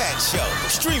Miss Pat Show,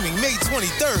 streaming May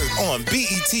 23rd on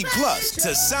BET Plus.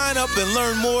 To sign up and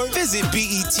learn more, visit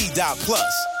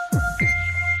BET.Plus.